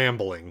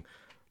scrambling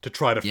to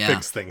try to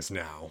fix things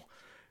now.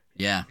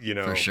 Yeah,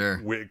 for sure.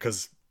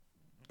 Because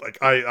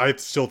I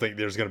still think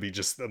there's going to be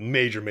just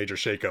major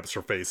shakeups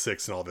for Phase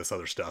 6 and all this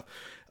other stuff.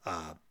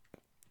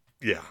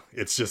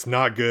 It's just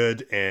not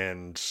good,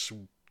 and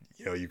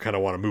you kind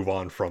of want to move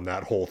on from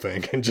that whole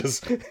thing and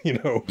just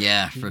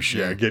for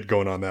sure, get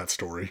going on that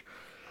story.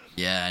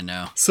 Yeah, I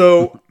know.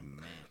 So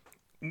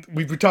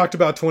we talked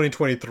about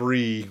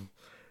 2023.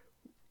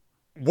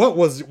 What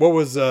is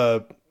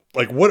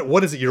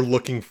it you're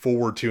looking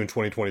forward to in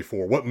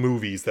 2024? What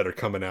movies that are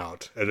coming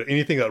out?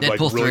 Anything that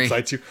Deadpool really 3.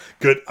 excites you?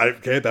 Good.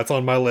 Okay, that's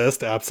on my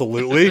list.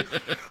 Absolutely.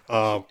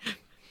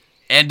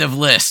 End of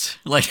list.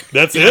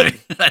 That's it.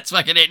 That's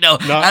fucking it. No,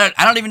 I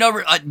don't even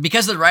know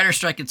because of the writer's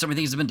strike and so many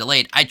things have been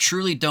delayed. I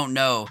truly don't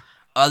know.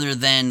 Other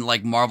than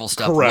Marvel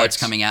stuff, what's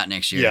coming out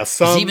next year? Yeah,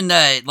 even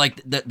the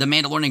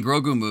Mandalorian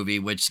Grogu movie,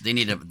 which they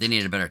need a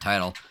better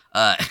title.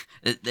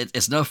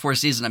 It's no fourth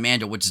season of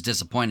Mandal, which is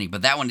disappointing.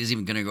 But that one isn't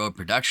even going to go in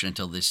production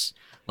until this,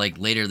 like,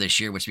 later this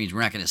year, which means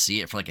we're not going to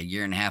see it for like a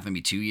year and a half,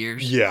 maybe 2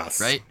 years. Yes.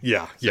 Right.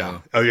 Yeah.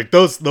 Yeah. So, Like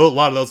a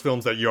lot of those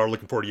films that you are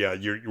looking forward to,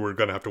 yeah, we're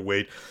going to have to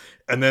wait.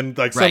 And then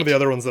like some of the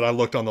other ones that I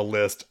looked on the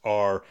list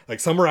are like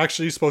some are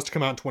actually supposed to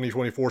come out in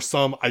 2024.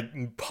 Some I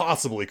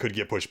possibly could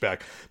get pushed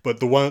back. But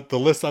the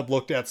list I've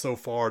looked at so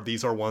far,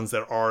 these are ones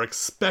that are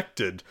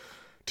expected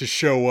to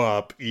show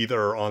up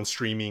either on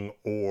streaming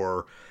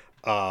or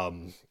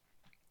in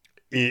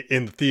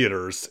the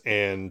theaters.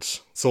 And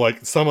so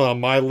like some on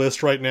my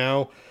list right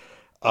now,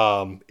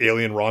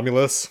 Alien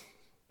Romulus.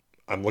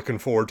 I'm looking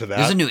forward to that.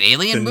 There's a new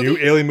Alien movie? The new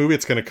Alien movie.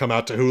 It's going to come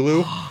out to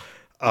Hulu.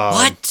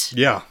 What?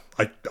 Yeah.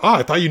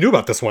 I thought you knew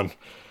about this one.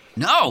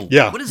 No.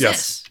 Yeah. What is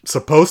this?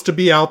 Supposed to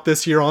be out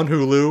this year on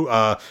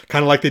Hulu.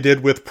 Kind of like they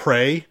did with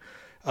Prey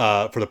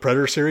for the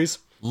Predator series.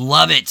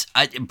 Love it.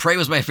 Prey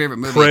was my favorite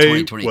movie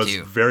Prey of 2022. was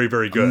very,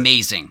 very good.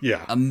 Amazing.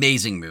 Yeah.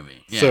 Amazing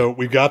movie. Yeah. So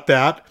we got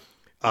that.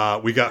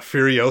 We got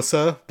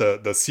Furiosa,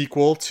 the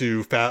sequel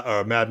to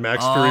Mad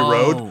Max Fury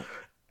Road.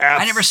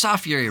 I never saw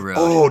Fury Road.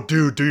 Oh,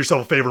 dude, do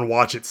yourself a favor and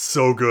watch it. It's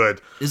so good.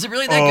 Is it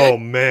really that good? Oh,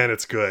 man,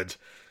 it's good.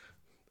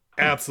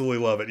 Absolutely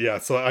love it. Yeah,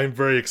 so I'm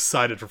very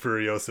excited for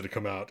Furiosa to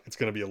come out. It's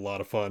going to be a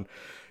lot of fun.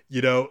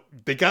 You know,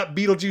 they got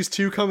Beetlejuice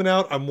 2 coming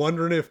out. I'm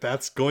wondering if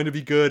that's going to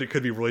be good. It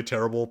could be really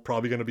terrible.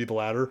 Probably going to be the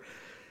latter.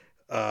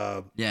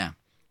 Yeah.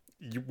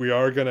 We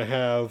are going to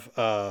have...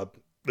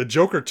 the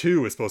Joker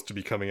 2 is supposed to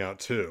be coming out,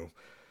 too.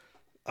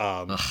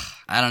 I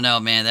don't know,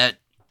 man.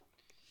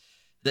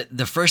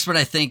 The first one,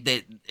 I think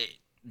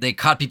they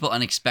caught people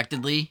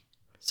unexpectedly.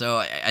 So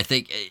I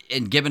think,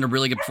 and given a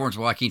really good performance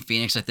of Joaquin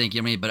Phoenix, I think, you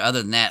know what I mean? But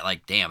other than that,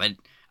 like, damn, I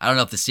don't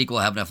know if the sequel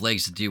will have enough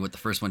legs to do what the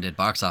first one did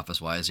box office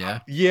wise, yeah?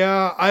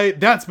 Yeah,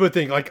 that's the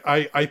thing. Like,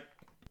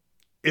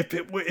 if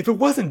it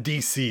wasn't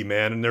DC,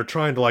 man, and they're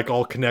trying to, like,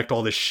 all connect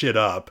all this shit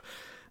up,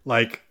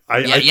 like,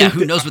 I think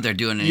who knows what they're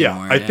doing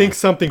anymore? I think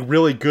something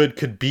really good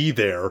could be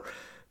there,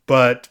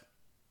 but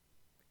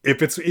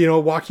if it's, you know,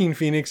 Joaquin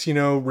Phoenix, you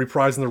know,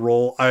 reprising the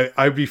role,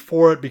 I'd be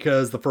for it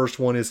because the first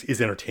one is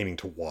entertaining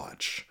to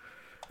watch.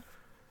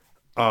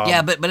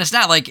 Yeah, but it's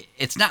not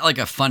like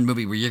a fun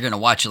movie where you're gonna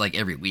watch it like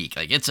every week.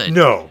 Like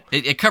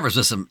it covers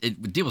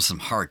it deals with some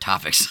hard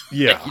topics.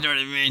 Yeah, like, you know what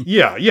I mean.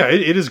 Yeah,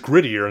 it is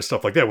grittier and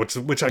stuff like that, which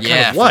I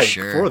kind of like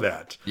for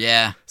that.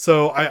 Yeah.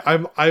 So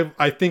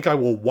I think I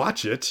will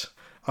watch it.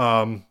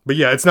 But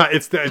yeah, it's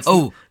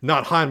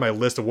not high on my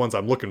list of ones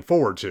I'm looking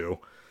forward to.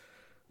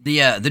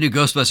 The new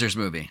Ghostbusters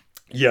movie.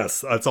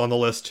 Yes, that's on the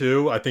list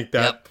too. I think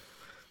that. Yep.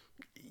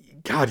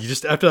 God, you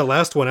just after that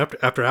last one,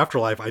 after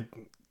Afterlife,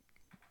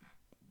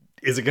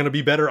 is it going to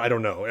be better? I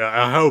don't know.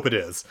 I hope it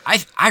is.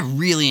 I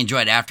really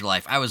enjoyed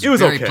Afterlife. I was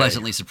very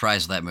pleasantly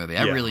surprised with that movie.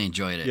 I really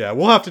enjoyed it. Yeah,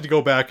 we'll have to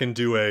go back and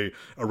do a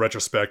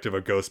retrospective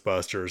of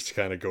Ghostbusters to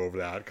kind of go over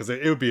that because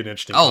it would be an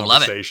interesting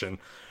conversation.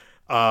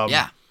 Love it.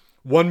 Yeah.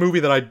 One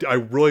movie that I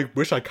really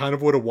wish I kind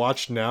of would have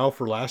watched now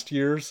for last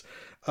year's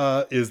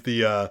is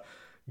the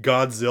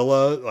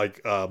Godzilla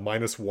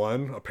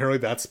 -1. Apparently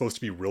that's supposed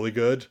to be really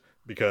good.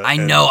 Because I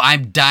know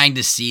I'm dying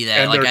to see that.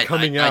 And they're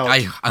coming out.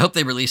 I hope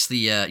they release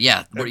the.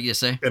 What are you gonna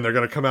say? And they're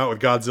gonna come out with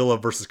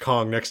Godzilla versus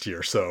Kong next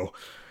year. So.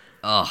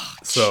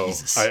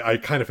 Jesus. I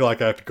kind of feel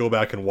like I have to go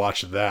back and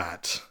watch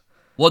that.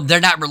 Well, they're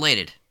not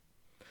related.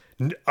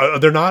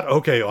 They're not?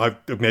 Okay,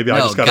 maybe I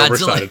just got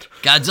overexcited.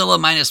 Godzilla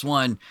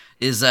 -1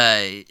 is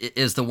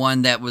the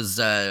one that was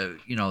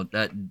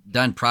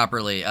done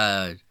properly.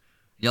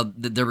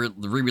 They're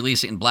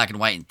re-releasing it in black and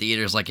white in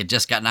theaters. Like, it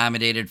just got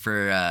nominated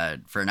for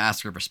an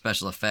Oscar for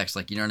special effects.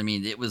 Like, you know what I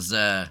mean? It was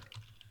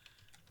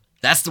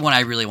that's the one I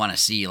really want to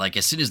see. Like,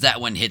 as soon as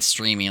that one hits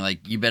streaming,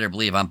 like, you better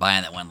believe I'm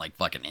buying that one like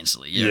fucking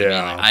instantly. You know what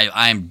I mean? Like,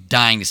 I'm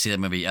dying to see that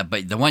movie.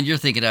 But the one you're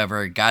thinking of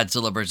are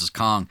Godzilla versus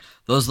Kong.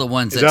 Those are the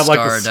ones that starred,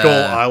 like the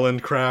Skull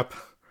Island crap?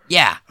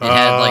 Yeah, it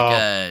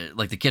had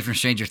like the kid from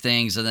Stranger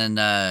Things, and then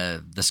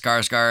the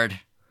Skarsgård.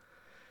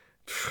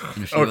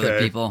 And a few other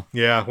people.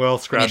 Yeah, well,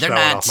 scratch that one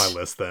off my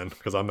list then,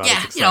 because I'm not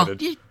as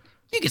excited. You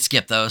could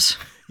skip those.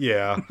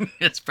 Yeah.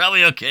 It's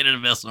probably okay to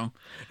miss them.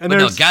 But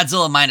no,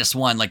 Godzilla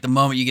 -1, like the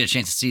moment you get a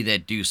chance to see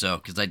that, do so,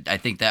 because I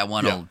think that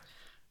one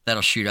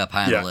that'll shoot up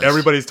high on the list.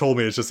 Everybody's told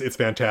me it's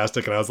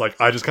fantastic, and I was like,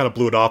 I just kind of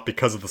blew it off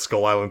because of the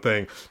Skull Island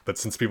thing, but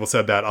since people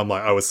said that,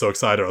 I was so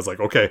excited, I was like,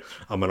 okay,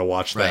 I'm going to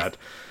watch that.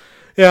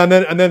 Yeah,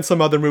 and then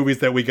some other movies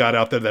that we got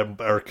out there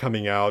that are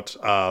coming out.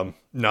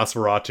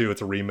 Nosferatu,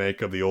 it's a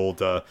remake of the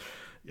old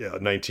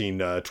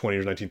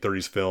 1920s or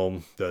 1930s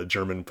film, the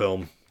German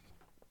film.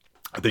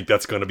 I think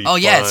that's going to be fun.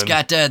 It's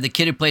got the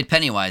kid who played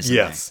Pennywise in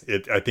there.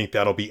 I think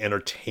that'll be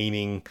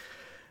entertaining.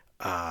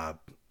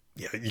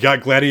 You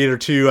got Gladiator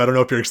 2. I don't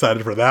know if you're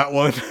excited for that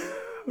one.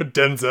 With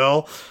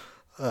Denzel.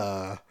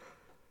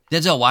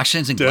 Denzel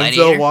Washington's in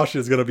Gladiator? Denzel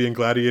Washington's going to be in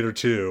Gladiator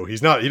 2. He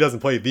doesn't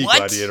play the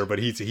Gladiator, but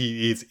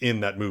he's in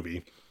that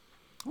movie.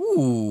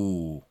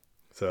 Ooh.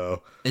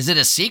 So. Is it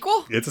a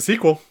sequel? It's a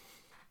sequel.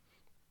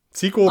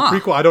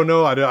 Prequel, I don't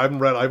know. I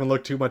haven't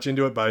looked too much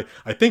into it, but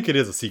I think it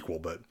is a sequel,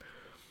 but.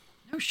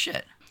 No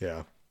shit.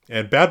 Yeah.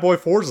 And Bad Boy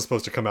 4 is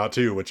supposed to come out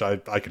too, which I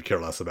could care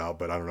less about,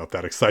 but I don't know if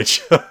that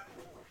excites you.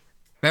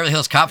 Beverly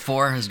Hills Cop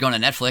 4 is going to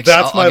Netflix.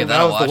 That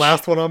was the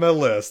last one on my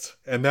list.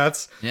 And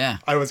yeah.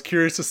 I was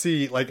curious to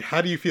see, like,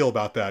 how do you feel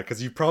about that?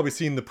 Because you've probably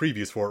seen the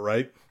previews for it,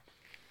 right?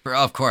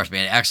 Of course,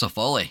 man. Axel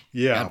Foley.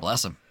 Yeah. God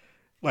bless him.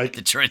 Like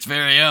Detroit's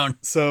very own.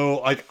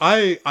 So, like,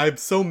 I'm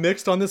so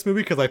mixed on this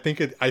movie because I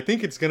think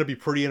it's going to be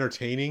pretty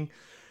entertaining.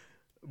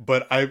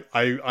 But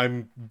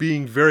I'm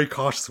being very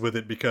cautious with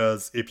it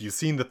because if you've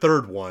seen the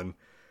third one,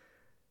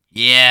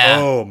 yeah,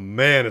 oh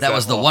man, that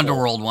was the awful.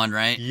 Wonderworld one,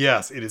 right?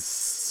 Yes, it is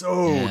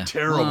so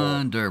terrible.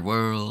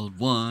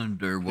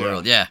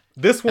 Wonderworld, yeah.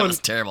 This one was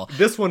terrible.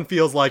 This one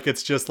feels like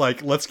it's just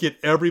like, let's get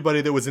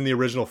everybody that was in the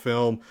original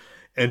film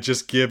and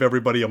just give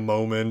everybody a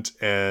moment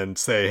and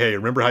say, hey,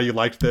 remember how you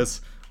liked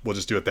this? We'll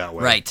just do it that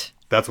way. Right.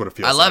 That's what it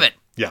feels. I love it.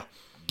 Yeah.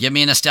 Give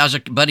me a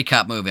nostalgic buddy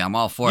cop movie. I'm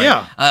all for it.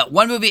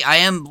 One movie I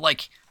am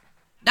like.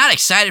 Not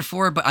excited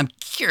for it, but I'm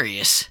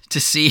curious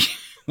to see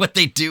what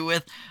they do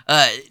with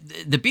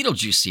the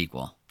Beetlejuice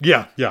sequel.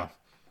 Yeah.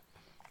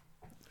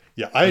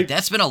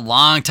 That's been a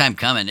long time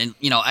coming, and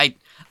I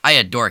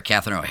adore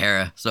Catherine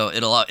O'Hara, so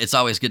it's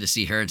always good to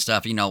see her and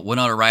stuff.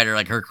 Winona Ryder,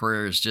 like her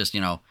career is just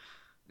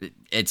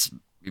it's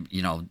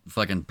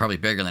fucking probably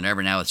bigger than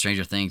ever now with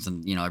Stranger Things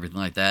and everything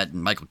like that,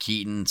 and Michael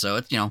Keaton. So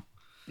it's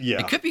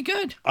it could be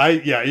good.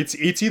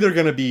 It's either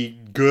gonna be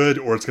good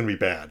or it's gonna be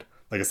bad.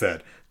 Like I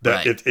said.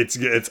 That right.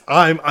 It's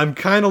I'm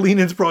kind of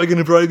leaning it's probably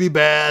going to be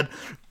bad,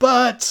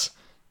 but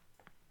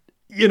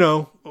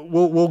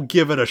we'll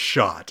give it a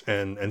shot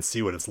and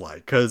see what it's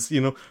like because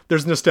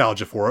there's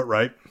nostalgia for it,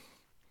 right?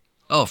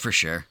 Oh, for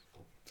sure.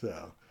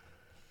 So,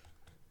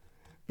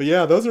 but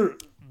yeah, those are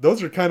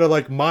kind of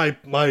like my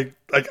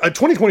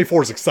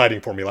 2024 is exciting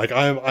for me. Like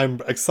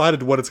I'm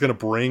excited what it's going to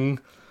bring,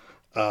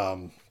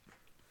 and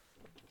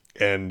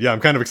yeah, I'm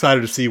kind of excited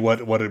to see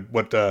what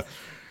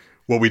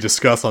we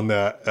discuss on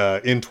that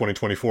in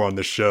 2024 on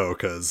this show,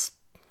 because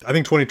I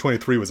think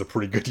 2023 was a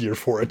pretty good year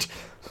for it.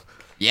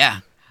 Yeah.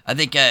 I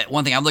think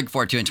one thing I'm looking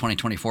forward to in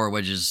 2024,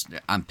 which is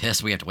I'm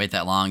pissed we have to wait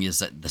that long, is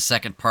that the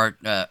second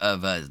part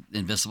of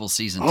Invincible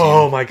Season 2.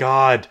 Oh my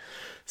God.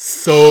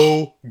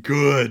 So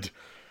good.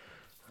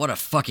 What a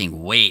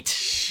fucking wait.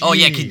 Jeez. Oh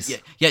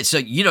yeah, so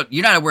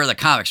you're not aware of the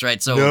comics,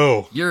 right? So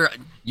no.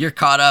 You're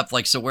caught up,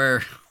 like, so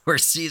where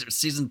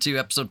season 2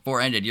 episode 4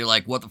 ended, you're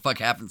like, what the fuck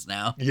happens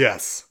now?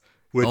 Yes.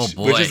 Which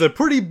boy. Which is a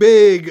pretty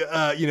big,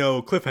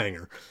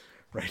 cliffhanger,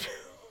 right?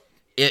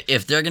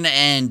 If they're gonna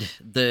end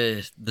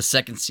the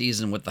second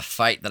season with the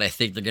fight that I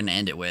think they're gonna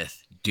end it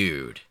with,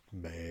 dude,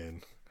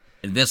 man,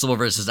 Invincible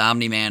versus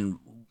Omni-Man,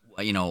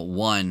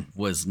 1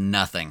 was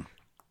nothing.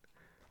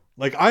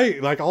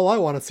 All I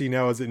want to see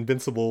now is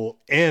Invincible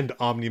and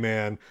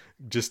Omni-Man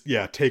just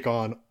take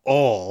on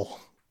all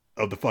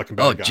of the fucking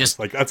bad guys.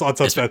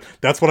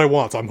 That's what I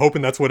want. So I'm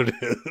hoping that's what it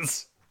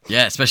is.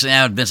 Yeah, especially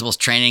now Invincible's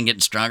training, getting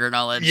stronger and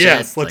all that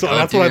yes, shit.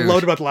 That's what I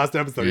loved about the last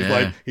episode.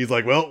 Yeah. He's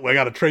like, well, I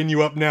got to train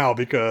you up now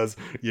because,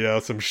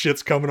 some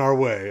shit's coming our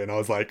way. And I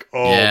was like,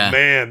 oh,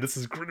 man, this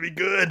is going to be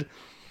good.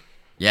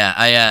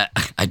 Yeah,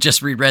 I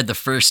just reread the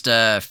first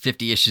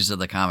 50 issues of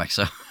the comic,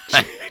 so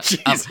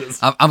Jesus.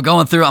 I'm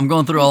going through all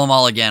of them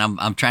all again.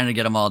 I'm trying to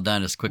get them all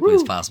done as quickly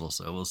as possible,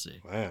 so we'll see.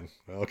 Man,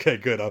 okay,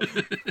 good.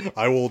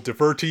 I will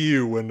defer to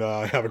you when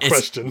I have a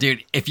question.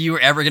 Dude, if you were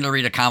ever going to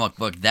read a comic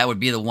book, that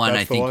would be the one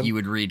I think you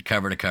would read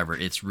cover to cover.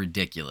 It's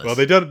ridiculous. Well,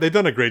 they've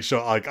done a great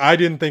show. Like, I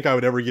didn't think I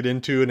would ever get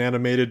into an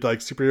animated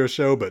superhero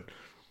show, but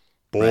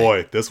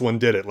boy, this one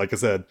did it. Like I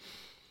said,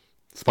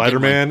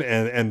 Spider-Man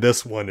and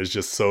this one is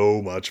just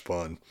so much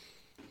fun.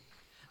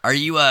 Are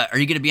you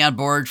going to be on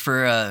board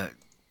for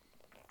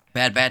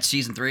Bad Batch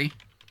season 3?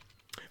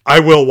 I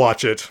will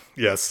watch it.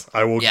 Yes,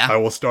 I will. Yeah. I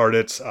will start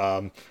it.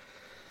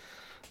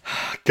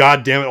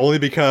 God damn it! Only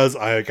because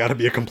I got to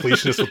be a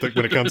completionist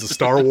when it comes to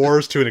Star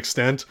Wars to an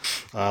extent.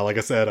 Like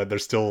I said,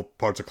 there's still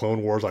parts of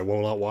Clone Wars I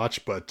will not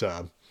watch, but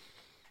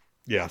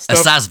yeah.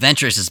 Asajj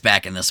Ventress is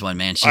back in this one,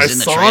 man. She's in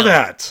the trailer. I saw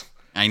that.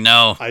 I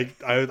know.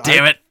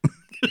 Damn it.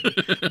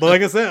 But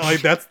like I said,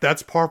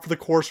 that's par for the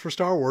course for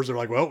Star Wars. They're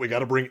like, well, we got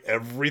to bring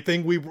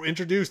everything we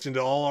introduced into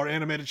all our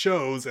animated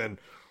shows and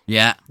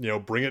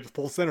bring it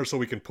full center so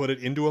we can put it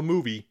into a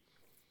movie.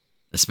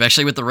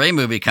 Especially with the Rey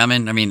movie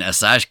coming. I mean,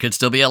 Asajj could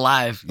still be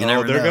alive.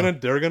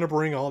 They're gonna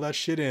bring all that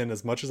shit in.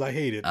 As much as I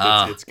hate it,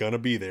 it's gonna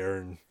be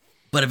there.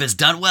 But if it's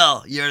done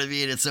well, you know what I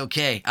mean. It's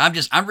okay.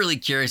 I'm really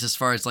curious as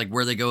far as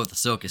where they go with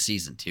Ahsoka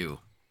season 2.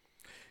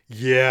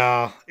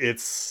 Yeah,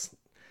 it's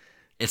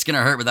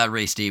gonna hurt without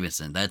Ray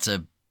Stevenson.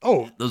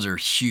 Those are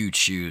huge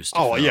shoes.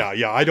 Oh fill.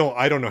 Yeah. I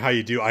don't know how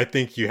you do. I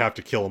think you have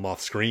to kill him off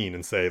screen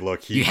and say,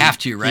 look, you have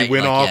to, right? He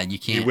went off. Yeah, you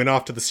can't. He went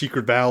off to the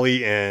Secret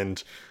Valley,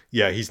 and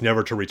he's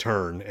never to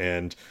return.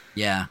 And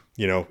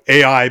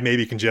AI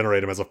maybe can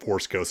generate him as a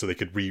Force ghost, so they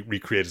could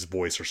recreate his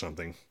voice or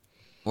something.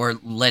 Or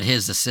let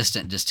his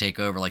assistant just take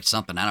over,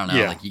 something. I don't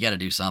know. Yeah. You got to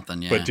do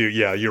something. Yeah. But dude,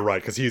 you're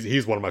right, because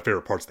he's one of my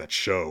favorite parts of that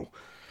show.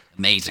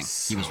 Amazing.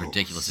 He was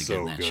ridiculously good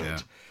in that show.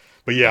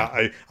 But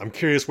yeah, I'm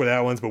curious where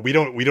that one's. But we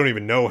don't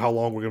even know how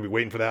long we're gonna be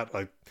waiting for that.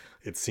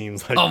 It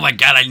seems like Oh my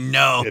God, I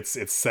know.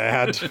 it's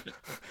sad.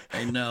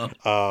 I know.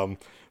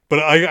 But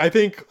I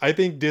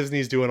think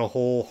Disney's doing a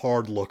whole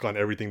hard look on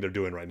everything they're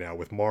doing right now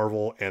with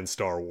Marvel and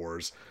Star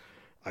Wars.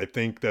 I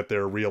think that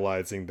they're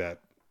realizing that,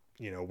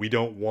 we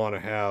don't want to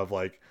have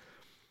or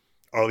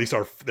at least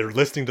they're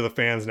listening to the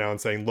fans now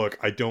and saying, look,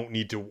 I don't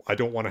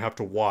want to have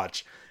to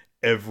watch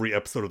every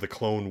episode of the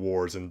Clone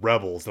Wars and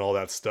Rebels and all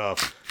that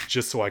stuff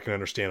just so I can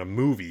understand a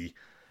movie.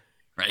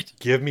 Right.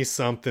 Give me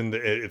something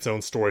its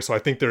own story. So I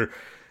think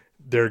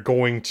they're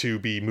going to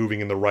be moving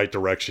in the right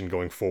direction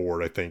going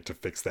forward, I think, to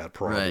fix that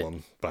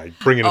problem by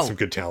bringing in some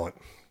good talent.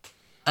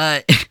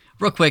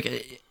 Real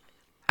quick,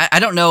 I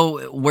don't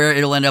know where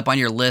it'll end up on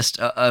your list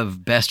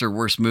of best or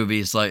worst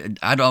movies. Like,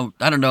 I don't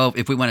know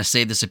if we want to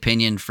save this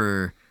opinion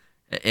for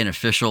an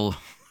official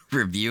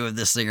review of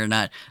this thing or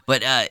not.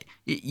 But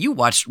you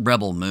watched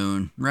Rebel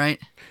Moon, right?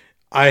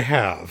 I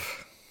have.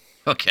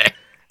 Okay.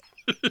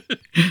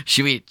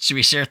 Should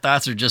we share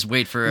thoughts or just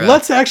wait for?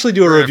 Let's actually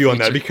do a review on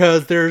that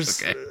because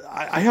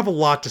I have a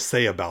lot to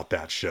say about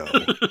that show,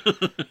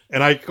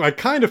 and I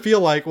kind of feel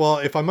like, well,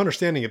 if I'm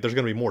understanding it, there's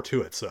going to be more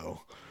to it.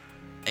 So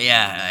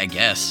yeah, I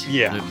guess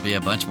there'd be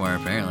a bunch more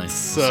apparently.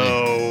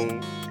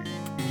 So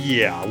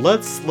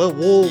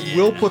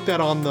we'll put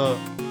that on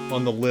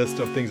the list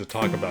of things to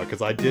talk about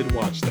because I did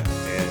watch that,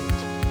 and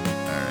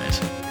all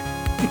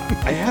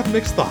right, I have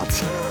mixed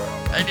thoughts.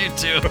 I do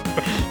too.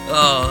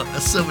 Oh,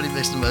 so many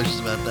mixed emotions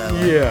about that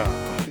one. Yeah,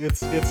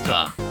 it's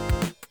tough.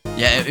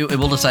 Yeah,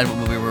 we'll decide what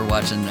movie we're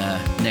watching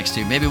next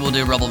to. Maybe we'll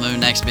do Rebel Moon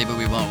next. Maybe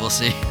we won't. We'll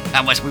see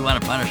how much we want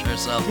to punish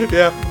ourselves.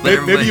 Yeah,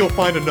 maybe you'll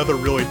find another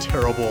really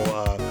terrible,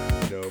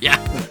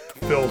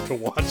 film to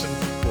watch.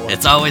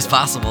 It's always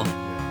possible.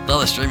 With all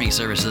the streaming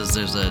services,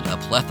 there's a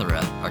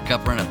plethora. Our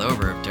cup runneth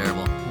over of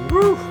terrible.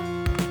 Woo!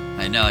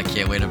 I know, I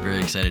can't wait. I'm very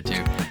excited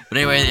too. But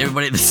anyway,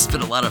 everybody, this has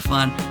been a lot of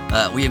fun.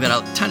 We've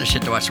got a ton of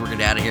shit to watch, so we're going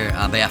to get out of here.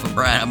 On behalf of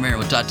Brian, I'm Aaron.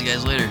 We'll talk to you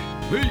guys later.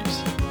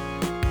 Peace.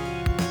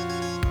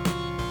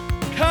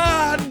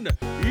 Can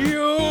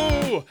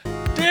you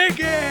dig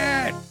it?